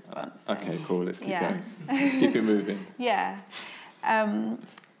really nice response. So. Okay, cool. Let's keep going. Let's keep it moving. Yeah. And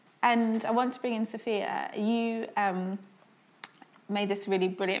I want to bring in Sophia. You made this really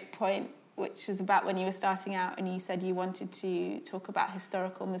brilliant point, which is about when you were starting out and you said you wanted to talk about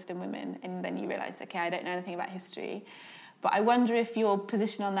historical Muslim women, and then you realised, okay, I don't know anything about history. But I wonder if your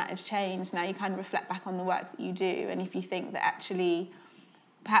position on that has changed. Now you kind of reflect back on the work that you do, and if you think that actually,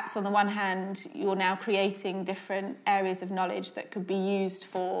 perhaps on the one hand, you're now creating different areas of knowledge that could be used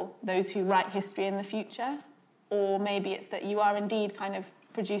for those who write history in the future, or maybe it's that you are indeed kind of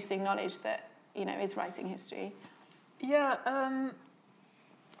producing knowledge that, you know, is writing history. Yeah, I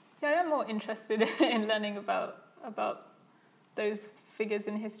am more interested in learning about those figures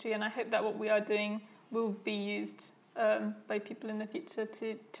in history, and I hope that what we are doing will be used by people in the future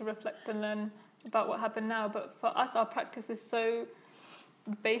to reflect and learn about what happened now. But for us, our practice is so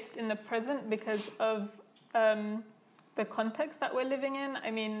based in the present because of the context that we're living in.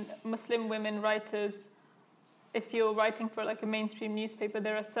 I mean, Muslim women writers, if you're writing for like a mainstream newspaper,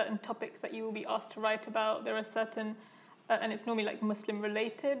 there are certain topics that you will be asked to write about. There are certain, and it's normally like Muslim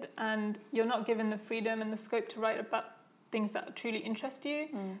related, and you're not given the freedom and the scope to write about things that truly interest you.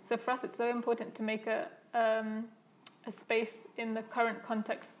 So for us, it's so important to make a space in the current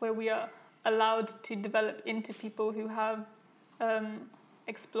context where we are allowed to develop into people who have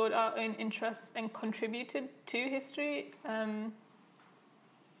explored our own interests and contributed to history.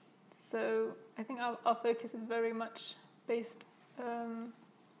 So I think our focus is very much based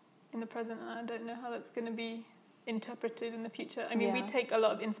in the present, and I don't know how that's going to be interpreted in the future. I mean, we take a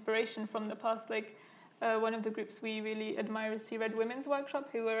lot of inspiration from the past. Like one of the groups we really admire is See Red Women's Workshop,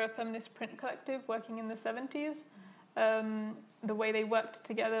 who were a feminist print collective working in the 70s. The way they worked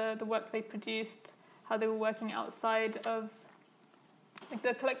together, the work they produced, how they were working outside of... Like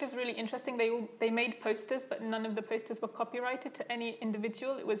the collective's really interesting. They made posters, but none of the posters were copyrighted to any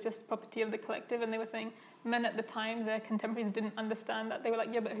individual. It was just property of the collective, and they were saying men at the time, their contemporaries, didn't understand that. They were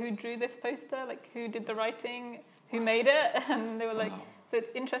like, yeah, but who drew this poster? Like, who did the writing? Who made it? And they were like... So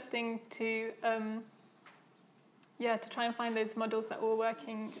it's interesting to try and find those models that were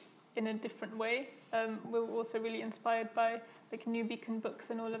working in a different way. We were also really inspired by like New Beacon Books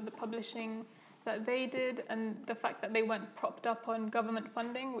and all of the publishing that they did, and the fact that they weren't propped up on government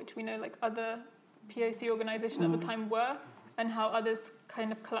funding, which we know like other POC organisations at the time were, and how others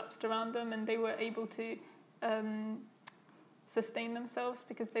kind of collapsed around them, and they were able to sustain themselves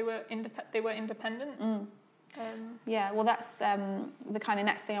because they were independent. Well, that's the kind of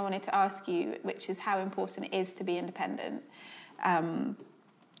next thing I wanted to ask you, which is how important it is to be independent.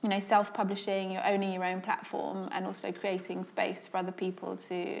 Self-publishing, you're owning your own platform, and also creating space for other people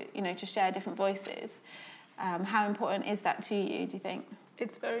to, to share different voices. How important is that to you, do you think?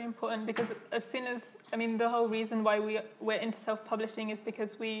 It's very important because the whole reason why we're into self-publishing is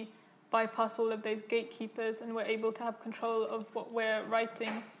because we bypass all of those gatekeepers and we're able to have control of what we're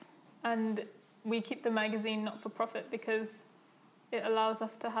writing. And we keep the magazine not for profit because it allows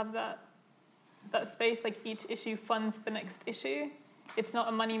us to have that space, like each issue funds the next issue. It's not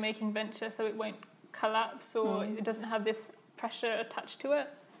a money-making venture, so it won't collapse or it doesn't have this pressure attached to it.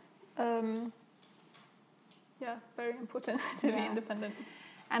 Very important to be independent.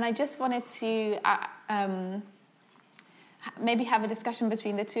 And I just wanted to maybe have a discussion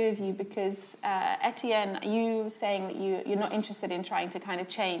between the two of you because, Etienne, you saying that you're not interested in trying to kind of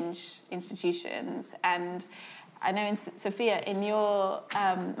change institutions. And I know, Sophia, in your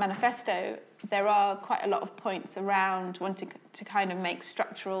manifesto, there are quite a lot of points around wanting to kind of make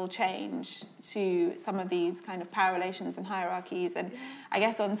structural change to some of these kind of power relations and hierarchies. And I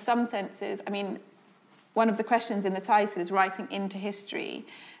guess on some senses, one of the questions in the title is writing into history.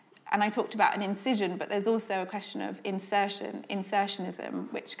 And I talked about an incision, but there's also a question of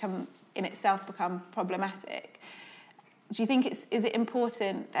insertionism, which can in itself become problematic. Do you think is it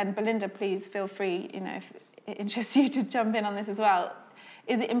important, and Belinda, please feel free, if it interests you to jump in on this as well,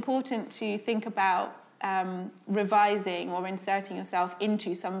 is it important to think about revising or inserting yourself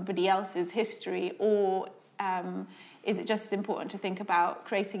into somebody else's history, or is it just as important to think about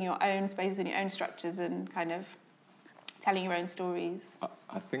creating your own spaces and your own structures and kind of telling your own stories?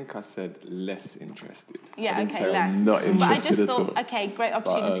 I think I said less interested. Yeah, okay, less. I'm not interested but I just at thought, all. Okay, great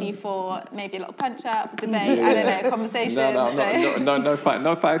opportunity for maybe a little punch-up, debate, I don't know, conversation.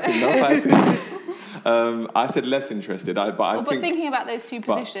 No fighting. I said less interested. But thinking about those two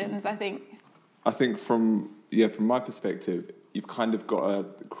positions, I think from my perspective, you've kind of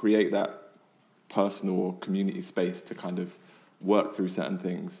got to create that personal or community space to kind of work through certain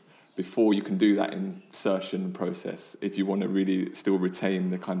things before you can do that insertion process, if you want to really still retain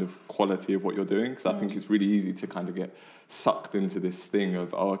the kind of quality of what you're doing. Because I think it's really easy to kind of get sucked into this thing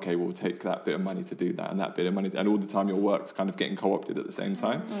of, we'll take that bit of money to do that and that bit of money, and all the time your work's kind of getting co-opted at the same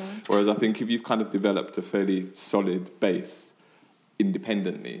time. Whereas I think if you've kind of developed a fairly solid base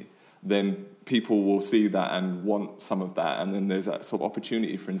independently, then people will see that and want some of that, and then there's that sort of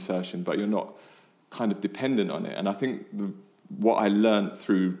opportunity for insertion, but you're not kind of dependent on it. And I think what I learned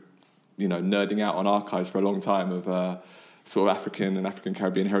through nerding out on archives for a long time of sort of African and African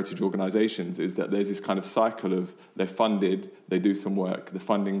Caribbean heritage organisations is that there's this kind of cycle of they're funded, they do some work, the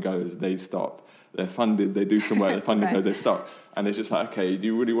funding goes, they stop. They're funded, they do some work, the funding goes, they stop. And it's just like, okay, do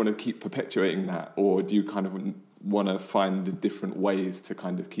you really want to keep perpetuating that, or do you kind of want to find different ways to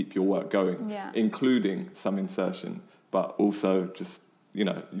kind of keep your work going, including some insertion, but also just,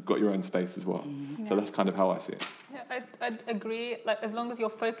 you've got your own space as well. So that's kind of how I see it. Yeah, I'd agree. Like, as long as your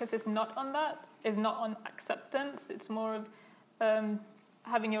focus is not on that, is not on acceptance, it's more of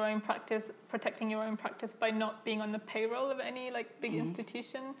having your own practice, protecting your own practice by not being on the payroll of any like big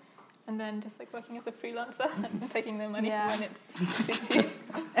institution, and then just like working as a freelancer and taking their money when it suits you.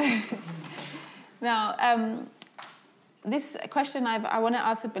 Now, this question I want to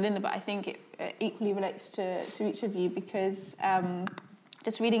ask Belinda, but I think it equally relates to each of you, because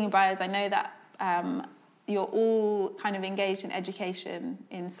just reading your bios, I know that you're all kind of engaged in education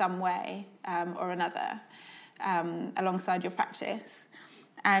in some way or another alongside your practice.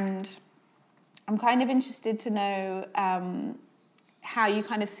 And I'm kind of interested to know how you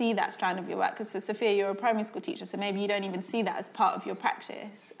kind of see that strand of your work. Because, so Sophia, you're a primary school teacher, so maybe you don't even see that as part of your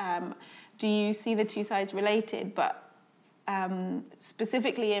practice. Do you see the two sides related, but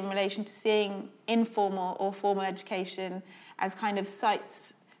specifically in relation to seeing informal or formal education as kind of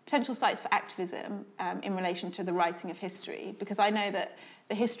potential sites for activism in relation to the writing of history? Because I know that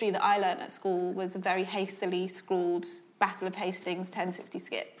the history that I learned at school was a very hastily scrawled Battle of Hastings 1060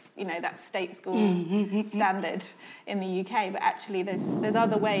 skips. You know, that's state school standard in the UK. But actually there's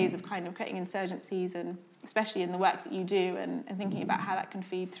other ways of kind of creating insurgencies, and especially in the work that you do, and thinking about how that can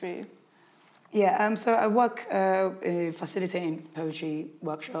feed through. Yeah, so I work facilitating poetry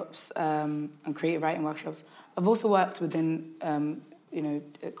workshops and creative writing workshops. I've also worked within,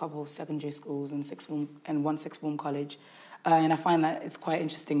 a couple of secondary schools and one sixth form college, and I find that it's quite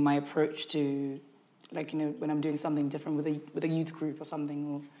interesting, my approach to, when I'm doing something different with a youth group or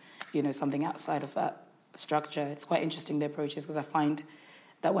something, or something outside of that structure. It's quite interesting, the approaches, because I find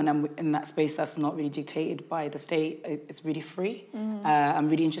that when I'm in that space that's not really dictated by the state, it's really free. I'm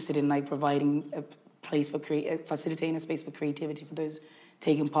really interested in providing a place for facilitating a space for creativity for those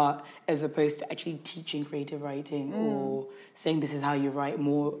taking part, as opposed to actually teaching creative writing or saying this is how you write.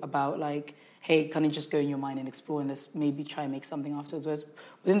 More about hey, kind of just go in your mind and explore, and this, maybe try and make something afterwards. Whereas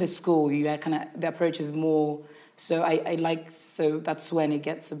within the school, the approach is more. So so that's when it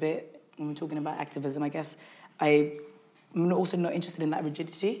gets a bit, when we're talking about activism, I guess I'm also not interested in that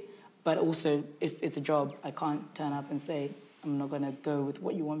rigidity, but also if it's a job, I can't turn up and say, I'm not going to go with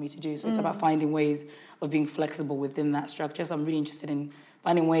what you want me to do. So it's about finding ways of being flexible within that structure. So I'm really interested in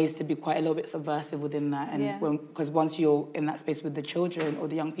finding ways to be quite a little bit subversive within that. And because once you're in that space with the children or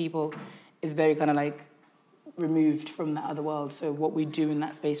the young people, it's very kind of removed from that other world. So what we do in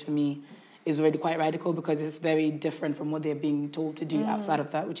that space for me is already quite radical, because it's very different from what they're being told to do outside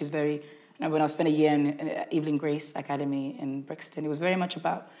of that, which is very... When I spent a year in Evelyn Grace Academy in Brixton, it was very much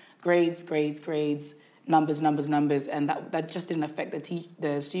about grades, numbers, and that just didn't affect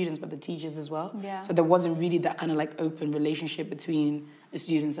the students, but the teachers as well. Yeah. So there wasn't really that kind of open relationship between the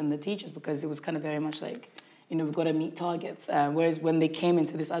students and the teachers, because it was kind of very much we've got to meet targets. Whereas when they came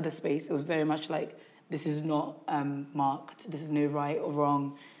into this other space, it was very much this is not marked, this is no right or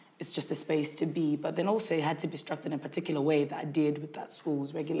wrong. It's just a space to be. But then also it had to be structured in a particular way that adhered with that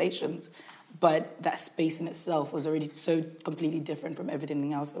school's regulations. But that space in itself was already so completely different from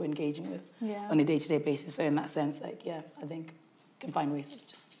everything else that we're engaging with on a day-to-day basis. So in that sense, I think you can find ways of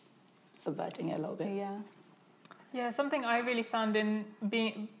just subverting it a little bit. Yeah, something I really found in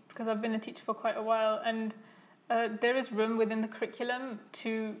being, because I've been a teacher for quite a while, and there is room within the curriculum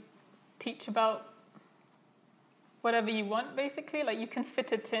to teach about whatever you want, basically. You can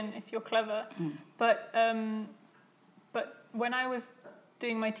fit it in if you're clever. But when I was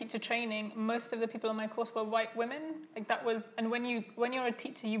doing my teacher training, most of the people on my course were white women. And when you're a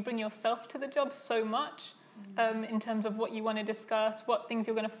teacher, you bring yourself to the job so much in terms of what you want to discuss, what things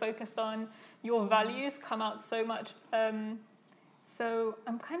you're going to focus on. Your values come out so much. So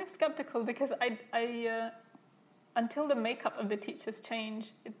I'm kind of skeptical, because I until the makeup of the teachers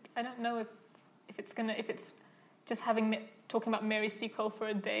change, I don't know if it's just talking about Mary Seacole for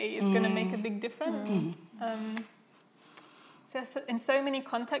a day is going to make a big difference. So in so many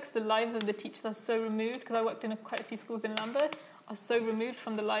contexts, the lives of the teachers are so removed, because I worked in quite a few schools in Lambeth, are so removed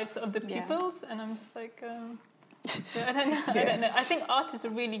from the lives of the pupils, and I'm just I don't know. I don't know. I think art is a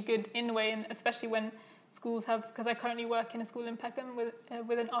really good in-way, and especially when schools have, because I currently work in a school in Peckham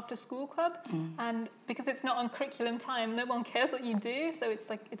with an after-school club, and because it's not on curriculum time, no one cares what you do, so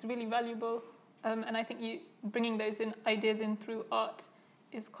it's really valuable. And I think bringing those ideas in through art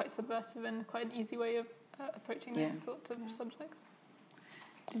is quite subversive and quite an easy way of approaching these sorts of subjects.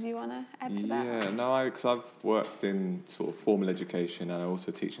 Did you want to add to that? Yeah, no, because I've worked in sort of formal education, and I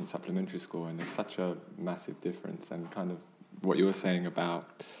also teach in supplementary school, and there's such a massive difference. And kind of what you were saying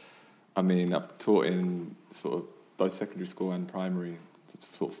about, I've taught in sort of both secondary school and primary,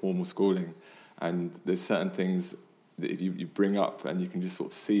 sort of formal schooling, and there's certain things if you bring up, and you can just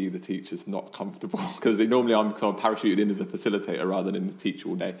sort of see the teachers not comfortable, because normally I'm kind of parachuted in as a facilitator rather than the teacher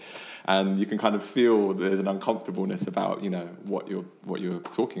all day, and you can kind of feel there's an uncomfortableness about, you know, what you're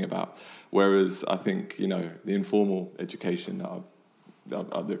talking about. Whereas I think, you know, the informal education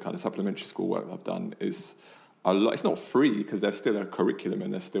that the kind of supplementary school work I've done is a lot. It's not free, because there's still a curriculum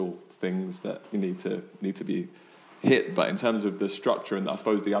and there's still things that you need to be hit, but in terms of the structure and I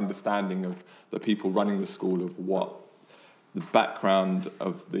suppose the understanding of the people running the school, of what the background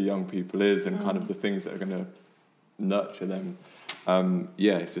of the young people is, and kind of the things that are going to nurture them,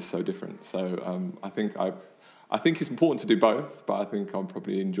 it's just so different. So I think it's important to do both, but I think I'll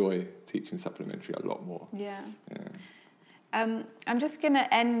probably enjoy teaching supplementary a lot more. Yeah. I'm just going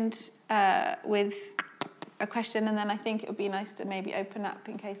to end with a question, and then I think it would be nice to maybe open up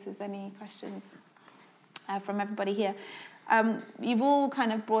in case there's any questions from everybody here. You've all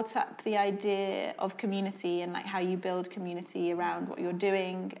kind of brought up the idea of community and like how you build community around what you're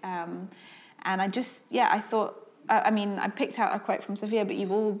doing. And I thought, I picked out a quote from Sophia, but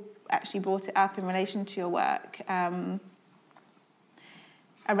you've all actually brought it up in relation to your work around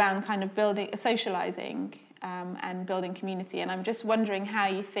kind of building, socializing and building community. And I'm just wondering how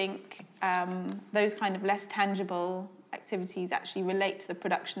you think those kind of less tangible activities actually relate to the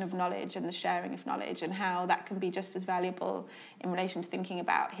production of knowledge and the sharing of knowledge, and how that can be just as valuable in relation to thinking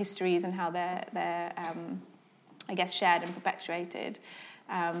about histories and how they're I guess, shared and perpetuated.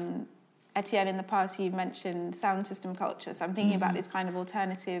 Etienne, in the past, you've mentioned sound system culture, so I'm thinking about these kind of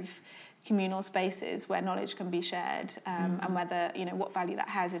alternative communal spaces where knowledge can be shared, and whether, you know, what value that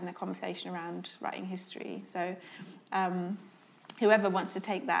has in the conversation around writing history. So whoever wants to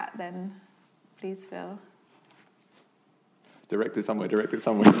take that, then please feel. Direct it somewhere.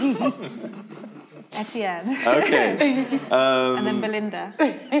 Etienne. Okay. And then Belinda,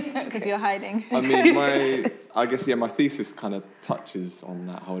 because you're hiding. I mean, my thesis kind of touches on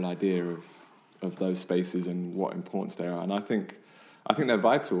that whole idea of those spaces and what importance they are, and I think they're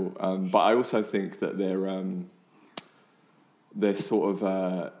vital. But I also think that they're sort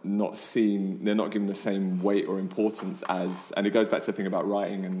of not seen. They're not given the same weight or importance as, and it goes back to the thing about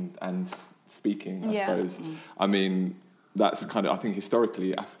writing and speaking, I suppose. I mean, that's kind of, I think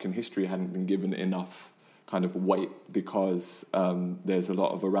historically African history hadn't been given enough kind of weight, because there's a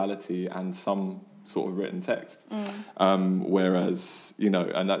lot of orality and some sort of written text. Whereas, you know,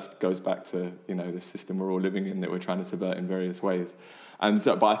 and that goes back to, you know, the system we're all living in that we're trying to subvert in various ways. And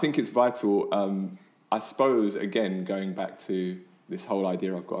so, but I think it's vital, I suppose, again, going back to this whole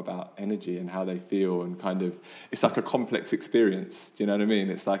idea I've got about energy and how they feel, and kind of, it's like a complex experience. Do you know what I mean?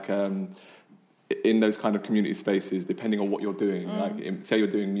 It's like, in those kind of community spaces, depending on what you're doing, like say you're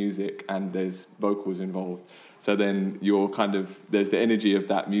doing music and there's vocals involved, so then you're kind of, there's the energy of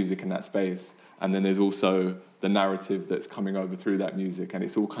that music in that space, and then there's also the narrative that's coming over through that music, and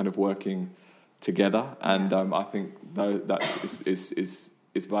it's all kind of working together. And I think that's is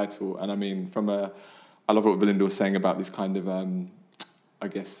vital. And I mean, I love what Belinda was saying about this kind of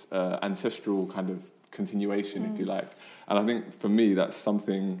ancestral kind of continuation, if you like. And I think for me that's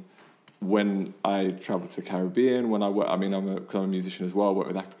something. When I travel to Caribbean, when I work, I mean, I'm a musician as well. I work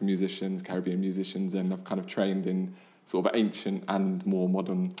with African musicians, Caribbean musicians, and I've kind of trained in sort of ancient and more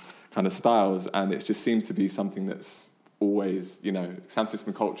modern kind of styles. And it just seems to be something that's always, you know, sound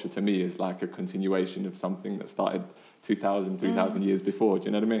system culture to me is like a continuation of something that started 2,000, 3,000 years before. Do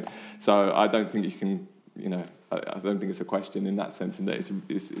you know what I mean? So I don't think you can, you know, I don't think it's a question in that sense, and that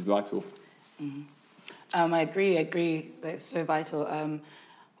it's vital. I agree that it's so vital.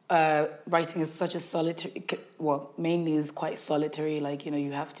 Writing is such a solitary, well, mainly is quite solitary. Like, you know,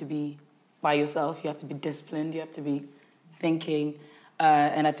 you have to be by yourself, you have to be disciplined, you have to be thinking.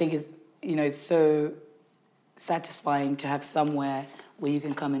 And I think it's, you know, it's so satisfying to have somewhere where you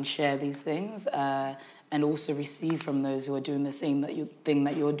can come and share these things, and also receive from those who are doing the same thing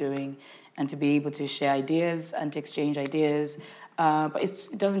that you're doing, and to be able to share ideas and to exchange ideas. But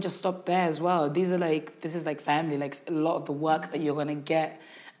it doesn't just stop there as well. This is like family. Like, a lot of the work that you're going to get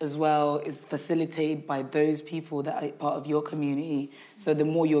as well is facilitated by those people that are part of your community. So the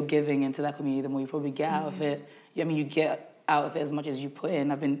more you're giving into that community, the more you probably get out of it. I mean, you get out of it as much as you put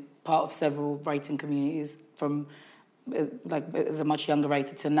in. I've been part of several writing communities from like as a much younger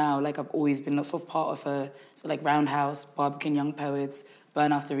writer to now. Like, I've always been sort of part of like Roundhouse, Barbican Young Poets,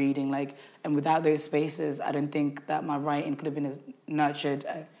 Burn After Reading. Like, and without those spaces, I don't think that my writing could have been as nurtured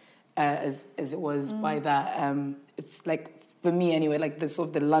as it was by that. It's like, for me anyway, like the sort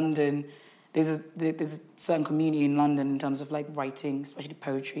of the London, there's a certain community in London in terms of like writing, especially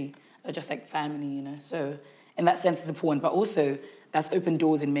poetry, or just like family, you know. So in that sense, it's important. But also, that's opened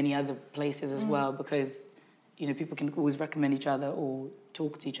doors in many other places as well, because, people can always recommend each other or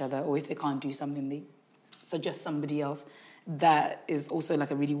talk to each other, or if they can't do something, they suggest somebody else. That is also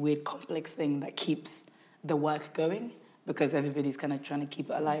like a really weird, complex thing that keeps the work going, because everybody's kind of trying to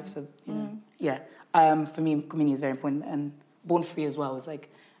keep it alive. So, for me, community is very important. And Born Free as well is like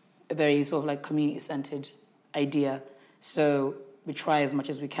a very sort of like community-centered idea. So we try as much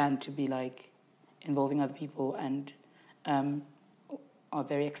as we can to be like involving other people and are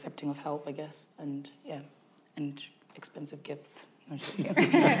very accepting of help, I guess. And expensive gifts.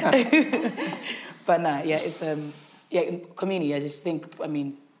 But no, it's community. I just think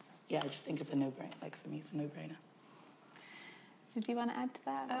it's a no-brainer. Like for me, it's a no-brainer. Did you want to add to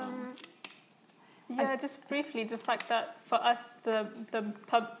that? Just briefly, the fact that for us,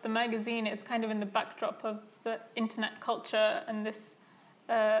 the magazine is kind of in the backdrop of the internet culture and this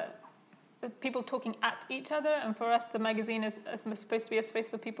people talking at each other. And for us, the magazine is supposed to be a space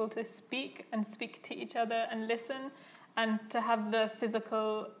for people to speak to each other and listen, and to have the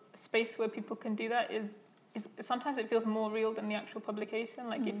physical space where people can do that is sometimes it feels more real than the actual publication.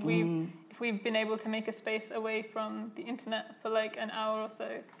 Like if we've been able to make a space away from the internet for like an hour or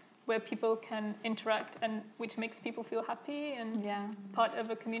so, where people can interact and which makes people feel happy and part of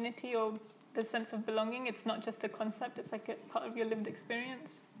a community or the sense of belonging. It's not just a concept; it's like a part of your lived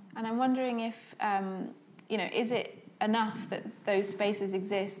experience. And I'm wondering if is it enough that those spaces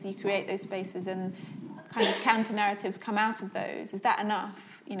exist? You create those spaces and kind of counter narratives come out of those. Is that enough?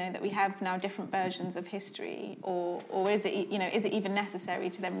 That we have now different versions of history, or is it is it even necessary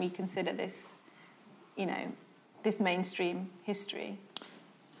to then reconsider this, this mainstream history,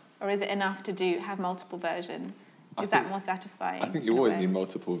 or is it enough to have multiple versions? Is that more satisfying? I think you always need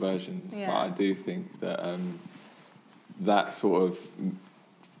multiple versions, but I do think that that sort of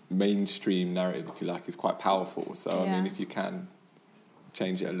mainstream narrative, if you like, is quite powerful. So I mean, if you can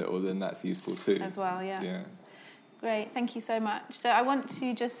change it a little, then that's useful too. As well, Yeah. Great, thank you so much. So I want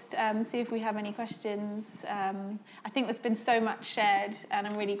to just see if we have any questions. I think there's been so much shared, and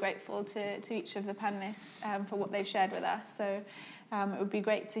I'm really grateful to each of the panellists for what they've shared with us. So it would be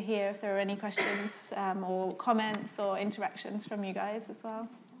great to hear if there are any questions or comments or interactions from you guys as well.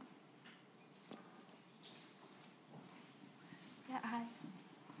 Yeah, hi.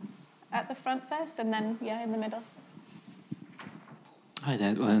 At the front first, and then, in the middle. Hi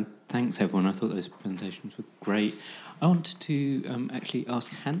there. Thanks, everyone. I thought those presentations were great. I wanted to actually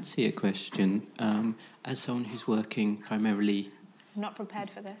ask Hansi a question. As someone who's working primarily... I'm not prepared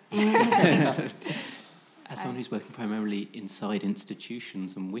for this. As someone who's working primarily inside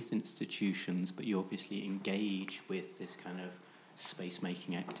institutions and with institutions, but you obviously engage with this kind of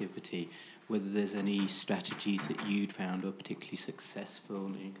space-making activity, whether there's any strategies that you'd found were particularly successful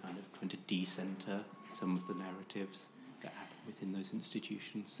in kind of trying to decenter some of the narratives that happen within those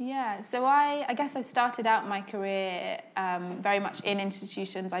institutions? Yeah, so I guess I started out my career very much in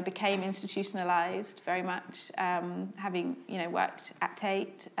institutions. I became institutionalized very much, having worked at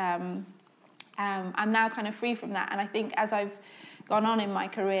Tate. I'm now kind of free from that, and I think as I've gone on in my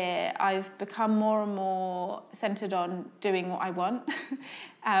career, I've become more and more centered on doing what I want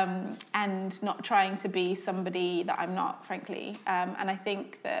and not trying to be somebody that I'm not, frankly. And I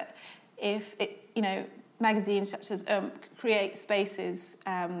think that if magazines such as create spaces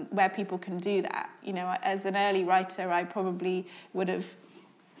where people can do that. As an early writer, I probably would have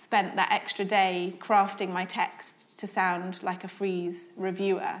spent that extra day crafting my text to sound like a Frieze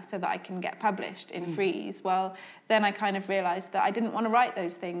reviewer so that I can get published in Frieze. Well, then I kind of realised that I didn't want to write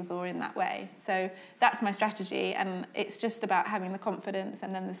those things or in that way. So that's my strategy, and it's just about having the confidence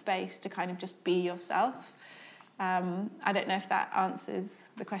and then the space to kind of just be yourself. I don't know if that answers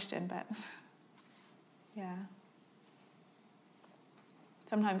the question, but... Yeah.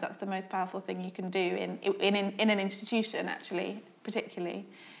 Sometimes that's the most powerful thing you can do in an institution, actually, particularly.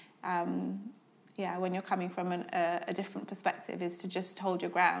 When you're coming from a different perspective, is to just hold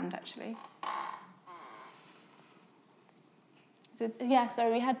your ground, actually. Did we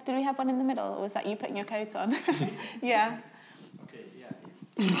have one in the middle, or was that you putting your coat on? Yeah. Okay,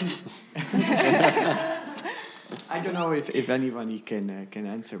 I don't know if anybody can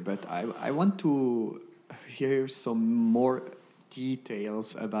answer, but I want to hear some more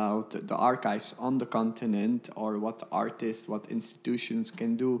details about the archives on the continent, or what artists, what institutions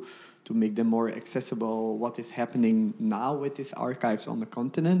can do to make them more accessible, what is happening now with these archives on the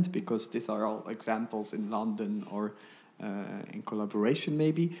continent, because these are all examples in London or in collaboration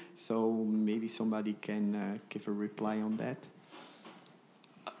maybe. So maybe somebody can give a reply on that.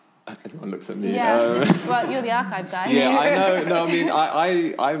 Everyone looks at me. Yeah. Well, you're the archive guy. Yeah, I know. No, I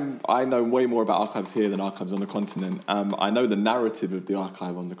mean, I know way more about archives here than archives on the continent. I know the narrative of the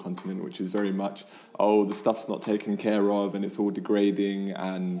archive on the continent, which is very much, the stuff's not taken care of and it's all degrading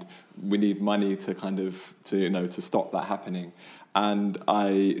and we need money to to stop that happening. And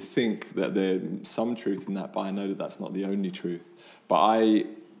I think that there's some truth in that, but I know that that's not the only truth. But I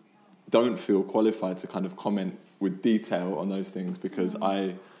don't feel qualified to kind of comment with detail on those things because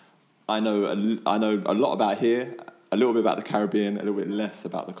I know a lot about here, a little bit about the Caribbean, a little bit less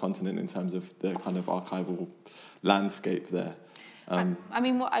about the continent in terms of the kind of archival landscape there. I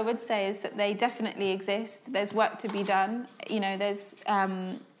mean, what I would say is that they definitely exist. There's work to be done.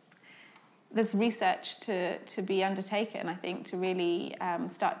 There's research to be undertaken, I think, to really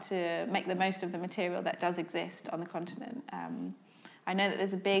start to make the most of the material that does exist on the continent. I know that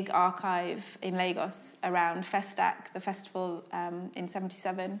there's a big archive in Lagos around Festac, the festival in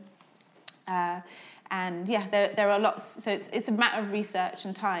 '77. And yeah, there are lots. So it's a matter of research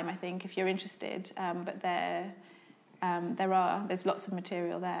and time, I think, if you're interested. But there's lots of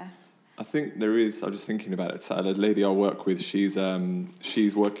material there. I think there is. I'm just thinking about it. So the lady I work with, she's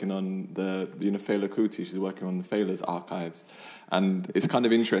working on the Fela Kuti. She's working on the Fela's archives, and it's kind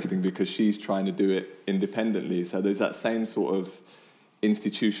of interesting because she's trying to do it independently. So there's that same sort of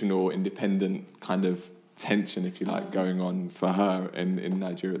institutional, independent kind of tension, if you like, going on for her in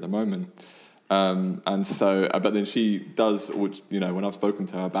Nigeria at the moment. And so, but then she does, which, when I've spoken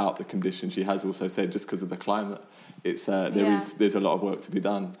to her about the condition, she has also said just because of the climate, there's a lot of work to be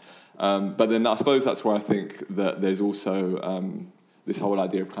done. But then I suppose that's where I think that there's also this whole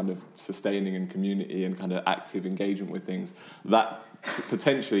idea of kind of sustaining and community and kind of active engagement with things. That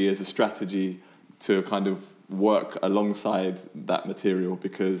potentially is a strategy to kind of work alongside that material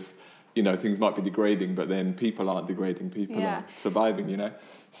because, things might be degrading, but then people aren't degrading, people are surviving,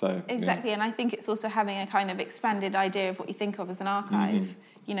 So exactly, and I think it's also having a kind of expanded idea of what you think of as an archive.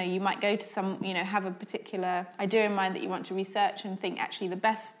 Mm-hmm. You might go to some, have a particular idea in mind that you want to research and think, actually, the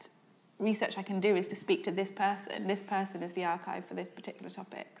best research I can do is to speak to this person. This person is the archive for this particular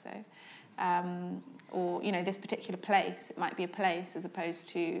topic. So, or this particular place. It might be a place as opposed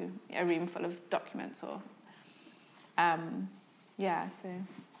to a room full of documents or, So,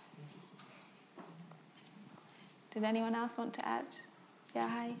 did anyone else want to add? Yeah,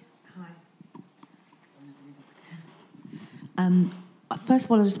 hi. First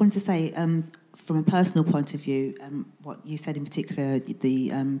of all, I just wanted to say, from a personal point of view, what you said in particular,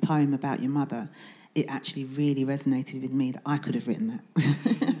 the poem about your mother, it actually really resonated with me that I could have written that.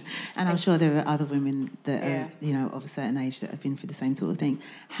 And I'm sure there are other women that are, of a certain age that have been through the same sort of thing.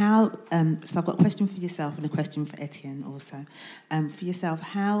 So I've got a question for yourself and a question for Etienne also. For yourself,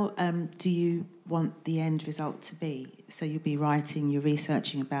 how do you want the end result to be? So you'll be writing, you're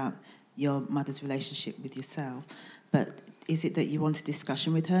researching about your mother's relationship with yourself, but is it that you want a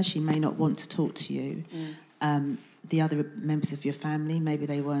discussion with her? She may not want to talk to you. The other members of your family, maybe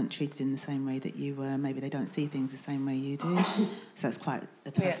they weren't treated in the same way that you were. Maybe they don't see things the same way you do. So that's quite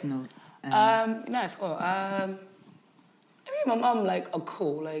a personal... No, it's cool. I mean, my mum, are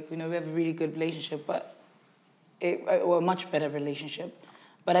cool. We have a really good relationship, but a much better relationship.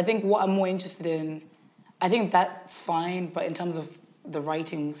 But I think what I'm more interested in, I think that's fine, but in terms of the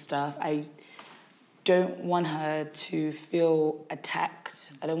writing stuff, I don't want her to feel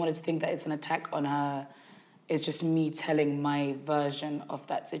attacked. I don't want her to think that it's an attack on her. It's just me telling my version of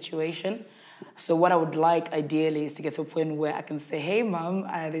that situation. So what I would like, ideally, is to get to a point where I can say, hey, Mum,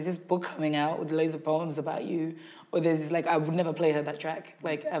 there's this book coming out with loads of poems about you. Or there's, I would never play her that track,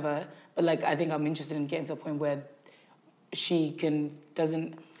 ever. But, I think I'm interested in getting to a point where she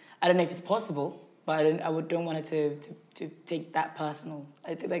I don't know if it's possible, but I don't want her to take that personal.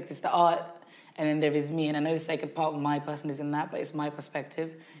 I think, it's the art, and then there is me. And I know it's a part of my person is in that, but it's my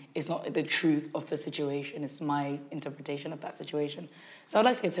perspective. It's not the truth of the situation. It's my interpretation of that situation. So I'd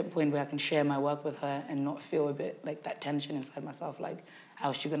like to get to a point where I can share my work with her and not feel a bit that tension inside myself,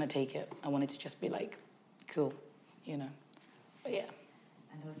 how's she going to take it? I want it to just be cool, But yeah.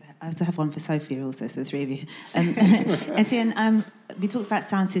 And I also have one for Sophia also, so the three of you. Etienne, we talked about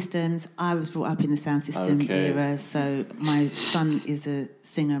sound systems. I was brought up in the sound system era, so my son is a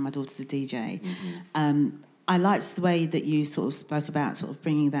singer and my daughter's a DJ. Mm-hmm. I liked the way that you sort of spoke about sort of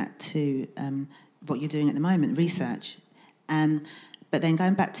bringing that to what you're doing at the moment, research. But then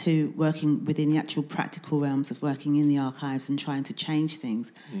going back to working within the actual practical realms of working in the archives and trying to change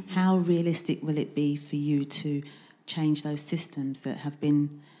things, how realistic will it be for you to change those systems that have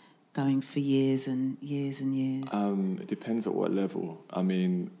been going for years and years and years? It depends at what level. I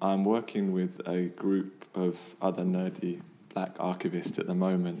mean, I'm working with a group of other nerdy black archivists at the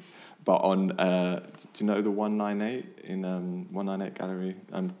moment. But on, do you know the 198 in 198 Gallery?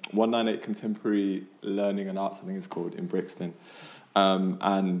 198 Contemporary Learning and Arts, I think it's called, in Brixton.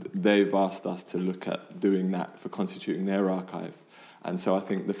 And they've asked us to look at doing that for constituting their archive. And so I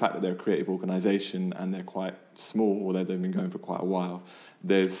think the fact that they're a creative organisation and they're quite small, although they've been going for quite a while,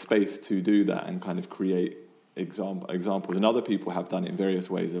 there's space to do that and kind of create examples. And other people have done it in various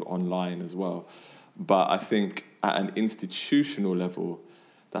ways online as well. But I think at an institutional level,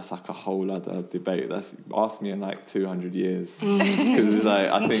 that's like a whole other debate. That's ask me in like 200 years, because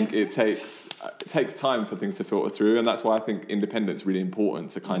I think it takes time for things to filter through, and that's why I think independence is really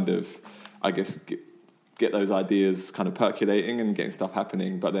important to kind of, I guess, get those ideas kind of percolating and getting stuff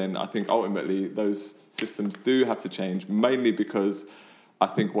happening. But then I think ultimately those systems do have to change, mainly because I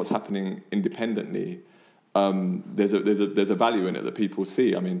think what's happening independently, there's a value in it that people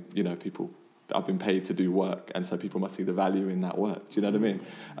see. I mean, people. I've been paid to do work, and so people must see the value in that work. Do you know what I mean?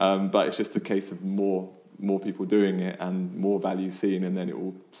 But it's just a case of more people doing it and more value seen, and then it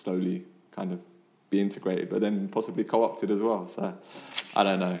will slowly kind of be integrated, but then possibly co-opted as well. So I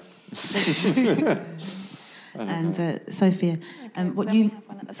don't know. Sophia, what you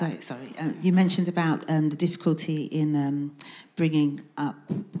you mentioned about the difficulty in bringing up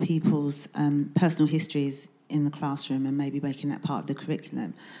people's personal histories in the classroom and maybe making that part of the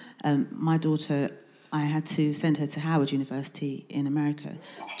curriculum. My daughter, I had to send her to Howard University in America.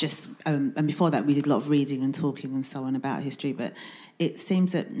 And before that, we did a lot of reading and talking and so on about history. But it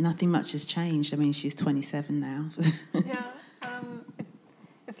seems that nothing much has changed. I mean, she's 27 now.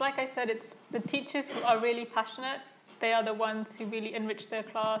 It's like I said, it's the teachers who are really passionate. They are the ones who really enrich their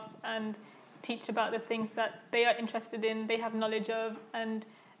class and teach about the things that they are interested in, they have knowledge of, and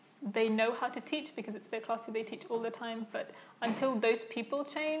they know how to teach because it's their class who they teach all the time. But until those people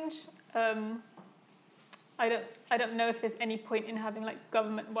change, I don't know if there's any point in having like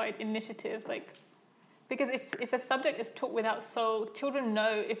government-wide initiatives, because if a subject is taught without soul, children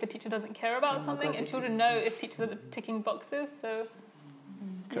know if a teacher doesn't care about something, and children know if teachers are ticking boxes. So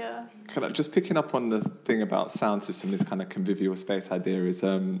yeah. Kind of just picking up on the thing about sound system, this kind of convivial space idea is,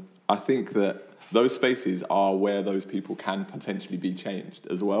 I think that those spaces are where those people can potentially be changed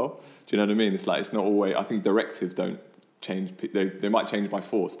as well. Do you know what I mean? It's not always, I think directives don't change, they might change by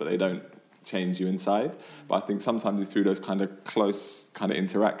force, but they don't change you inside. But I think sometimes it's through those kind of close kind of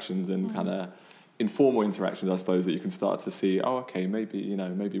interactions and kind of informal interactions, I suppose, that you can start to see, oh, okay, maybe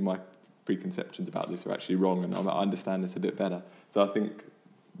my preconceptions about this are actually wrong and I understand this a bit better. So I think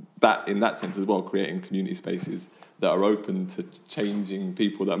that, in that sense as well, creating community spaces that are open to changing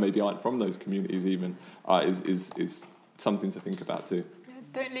people that maybe aren't from those communities even is something to think about too. Yeah,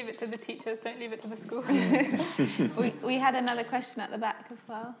 don't leave it to the teachers, don't leave it to the school. we had another question at the back as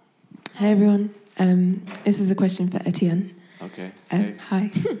well. Hi everyone, this is a question for Etienne. Okay. Hi.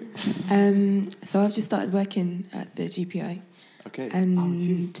 So I've just started working at the GPI. Okay.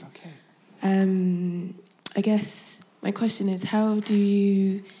 And I guess my question is, how do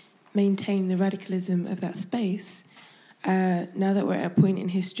you maintain the radicalism of that space now that we're at a point in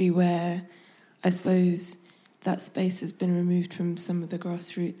history where I suppose that space has been removed from some of the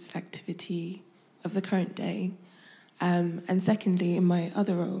grassroots activity of the current day? And secondly, in my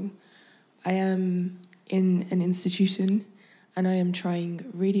other role, I am in an institution and I am trying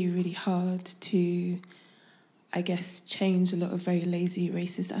really, really hard to, I guess, change a lot of very lazy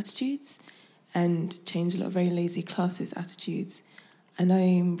racist attitudes and change a lot of very lazy classist attitudes. And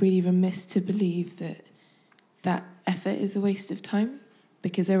I'm really remiss to believe that that effort is a waste of time,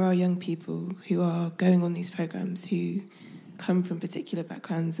 because there are young people who are going on these programs who come from particular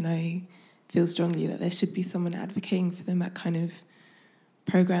backgrounds, and I feel strongly that there should be someone advocating for them at kind of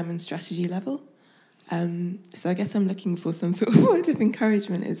program and strategy level. So I guess I'm looking for some sort of word of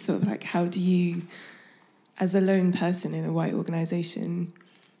encouragement. It's sort of like, how do you, as a lone person in a white organisation,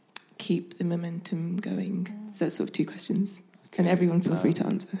 keep the momentum going? So that's sort of two questions. And everyone feel free to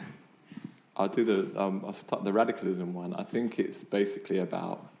answer. I'll do I'll start the radicalism one. I think it's basically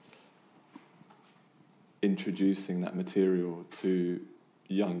about introducing that material to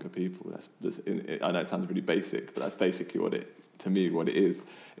younger people. I know it sounds really basic, but that's basically what it is.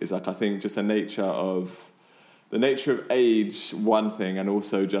 It's like, I think just the nature of age, one thing, and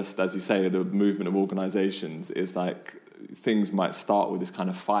also just, as you say, the movement of organisations is like, things might start with this kind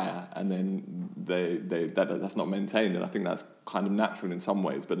of fire, and then that's not maintained, and I think that's kind of natural in some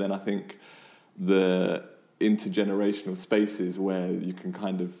ways. But then I think the intergenerational spaces where you can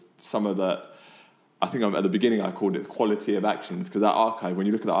kind of, some of that, I think at the beginning I called it quality of actions, because that archive, when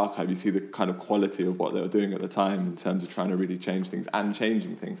you look at the archive, you see the kind of quality of what they were doing at the time in terms of trying to really change things and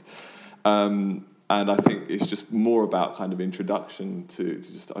changing things. And I think it's just more about kind of introduction to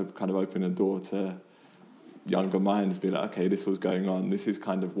just kind of open a door to younger minds, be like, okay, this was going on. This is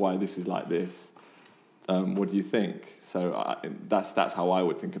kind of why this is like this. What do you think? So that's how I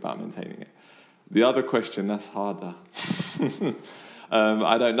would think about maintaining it. The other question, that's harder.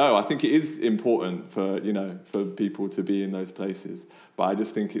 I don't know. I think it is important for people to be in those places, but I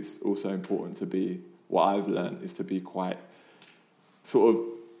just think it's also important to be. What I've learned is to be quite sort of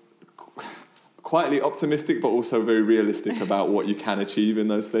quietly optimistic, but also very realistic about what you can achieve in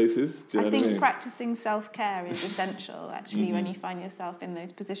those spaces. Do you know what I mean? Practicing self-care is essential, actually, when you find yourself in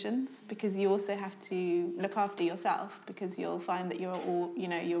those positions, because you also have to look after yourself, because you'll find that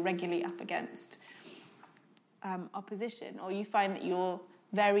you're regularly up against opposition, or you find that you're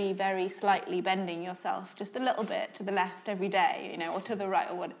very, very slightly bending yourself just a little bit to the left every day, or to the right,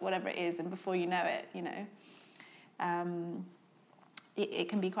 or whatever it is, and before you know it, it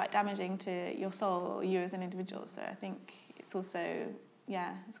can be quite damaging to your soul or you as an individual. So I think it's also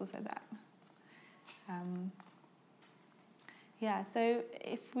that. So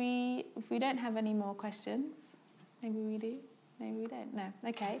if we don't have any more questions, maybe we do. Maybe we don't. No.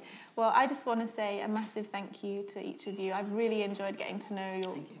 Okay. Well, I just want to say a massive thank you to each of you. I've really enjoyed getting to know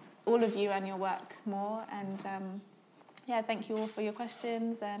all of you and your work more. And thank you all for your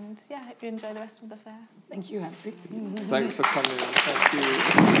questions. And I hope you enjoy the rest of the fair. Thank you, Hansi. Thanks for coming.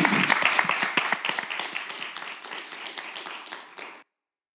 Thank you.